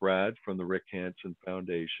over to Brad from the Rick Hansen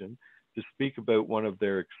Foundation to speak about one of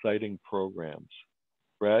their exciting programs.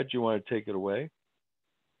 Brad, you want to take it away?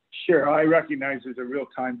 Sure. I recognize there's a real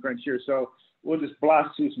time crunch here, so we'll just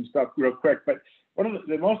blast through some stuff real quick. But one of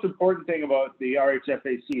the most important thing about the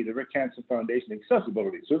RHFAC, the Rick Hansen Foundation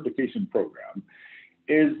Accessibility Certification Program,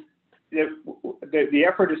 is the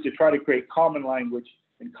effort is to try to create common language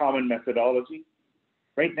and common methodology.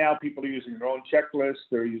 Right now, people are using their own checklists,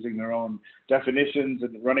 they're using their own definitions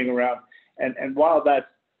and running around. And while that's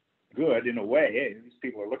good in a way, these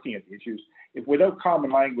people are looking at the issues, if without common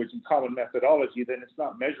language and common methodology, then it's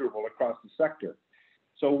not measurable across the sector.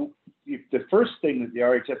 So the first thing that the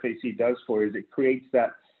RHFAC does for is it creates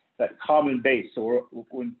that common base. So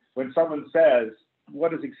when someone says,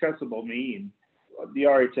 what does accessible mean? The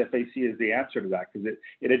RHFAC is the answer to that, because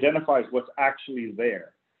it identifies what's actually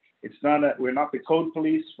there. We're not the code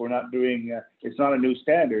police. We're not doing, it's not a new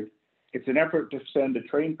standard. It's an effort to send a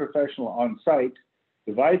trained professional on site,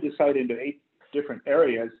 divide the site into 8 different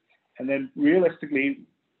areas, and then realistically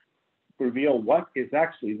reveal what is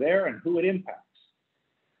actually there and who it impacts.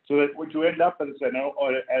 So that what you end up as an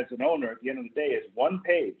owner at the end of the day is one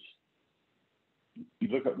page. You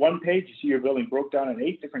look at one page, you see your building broke down in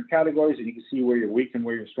 8 different categories, and you can see where you're weak and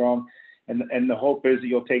where you're strong. And the hope is that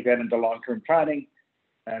you'll take that into long-term planning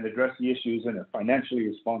and address the issues in a financially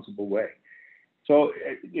responsible way. So,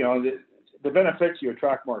 the benefits, you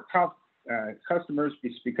attract more customers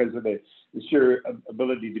because of the sheer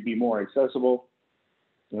ability to be more accessible.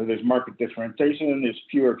 There's market differentiation, there's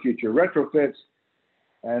fewer future retrofits,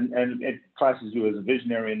 and it classes you as a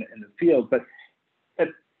visionary in the field. But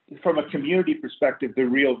from a community perspective, the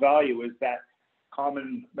real value is that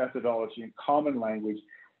common methodology and common language,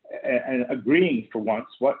 and agreeing for once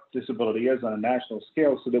what disability is on a national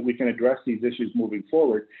scale, so that we can address these issues moving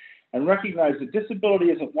forward. and recognize that disability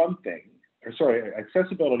isn't one thing, or sorry,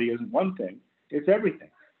 accessibility isn't one thing, it's everything.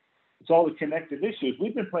 It's all the connected issues.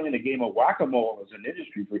 We've been playing a game of whack-a-mole as an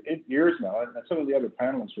industry for years now, and some of the other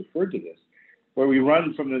panelists referred to this, where we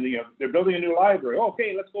run from they're building a new library.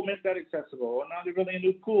 Okay, let's go make that accessible. And now they're building a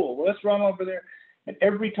new pool. Well, let's run over there. And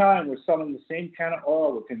every time we're selling the same can of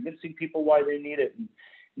oil, we're convincing people why they need it. And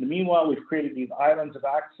in the meanwhile, we've created these islands of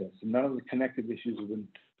access, and none of the connected issues have been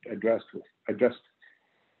addressed.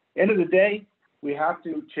 End of the day, we have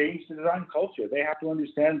to change the design culture. They have to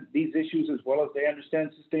understand these issues as well as they understand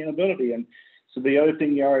sustainability. And so the other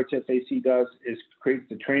thing the RHFAC does is create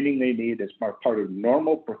the training they need as part of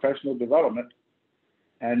normal professional development,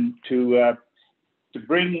 and to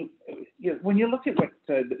bring, when you look at what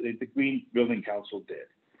the Green Building Council did,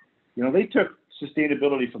 they took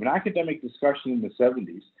sustainability from an academic discussion in the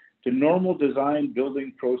 70s to normal design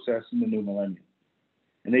building process in the new millennium.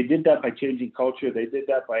 And they did that by changing culture. They did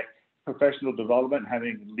that by professional development,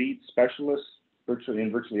 having lead specialists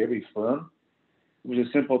in virtually every firm. It was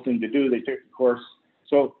a simple thing to do. They took the course.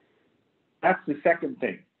 So that's the second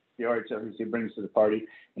thing the RHFAC brings to the party.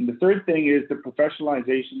 And the third thing is the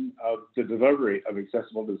professionalization of the delivery of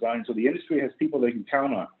accessible design. So the industry has people they can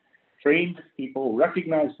count on, trained people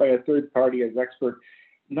recognized by a third party as expert,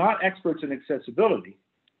 not experts in accessibility,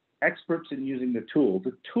 experts in using the tool.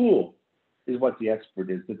 The tool is what the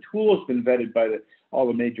expert is. The tool has been vetted by all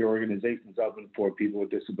the major organizations of and for people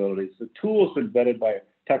with disabilities. The tool has been vetted by a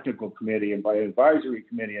technical committee and by an advisory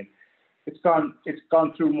committee, and it's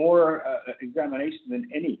gone through more examination than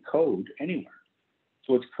any code anywhere.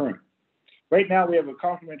 So it's current. Right now we have a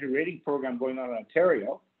complimentary rating program going on in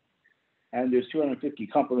Ontario, and there's 250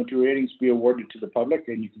 complimentary ratings to be awarded to the public,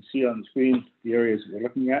 and you can see on the screen the areas we're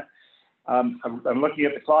looking at. I'm looking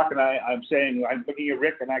at the clock, and I'm saying I'm looking at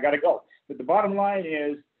Rick, and I got to go. But the bottom line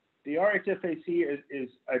is the RHFAC is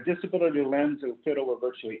a disability lens that will fit over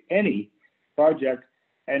virtually any project,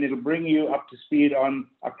 and it'll bring you up to speed on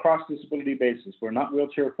a cross-disability basis. We're not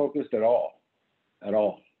wheelchair focused at all.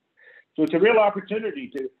 So it's a real opportunity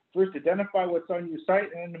to first identify what's on your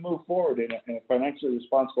site and then to move forward in a financially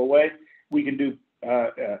responsible way. We can do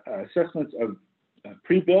assessments of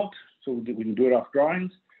pre-built, so we can do it off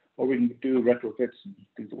drawings, or we can do retrofits and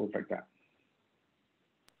things that work like that.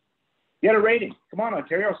 Get a rating. Come on,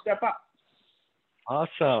 Ontario, step up.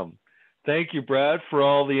 Awesome. Thank you, Brad, for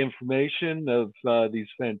all the information of these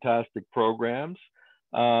fantastic programs.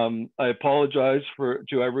 I apologize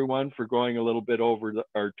to everyone for going a little bit over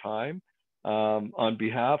our time. On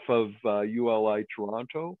behalf of ULI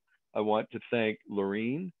Toronto, I want to thank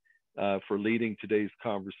Lorene for leading today's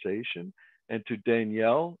conversation, and to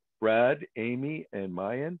Danielle, Brad, Amy, and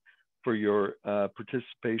Mayan for your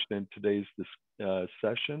participation in today's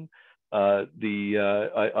session.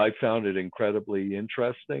 I found it incredibly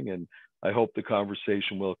interesting, and I hope the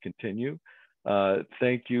conversation will continue.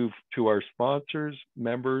 Thank you to our sponsors,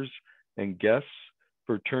 members, and guests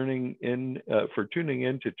for tuning in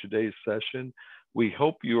to today's session. We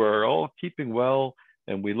hope you are all keeping well,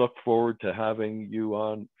 and we look forward to having you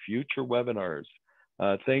on future webinars.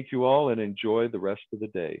 Thank you all, and enjoy the rest of the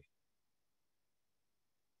day.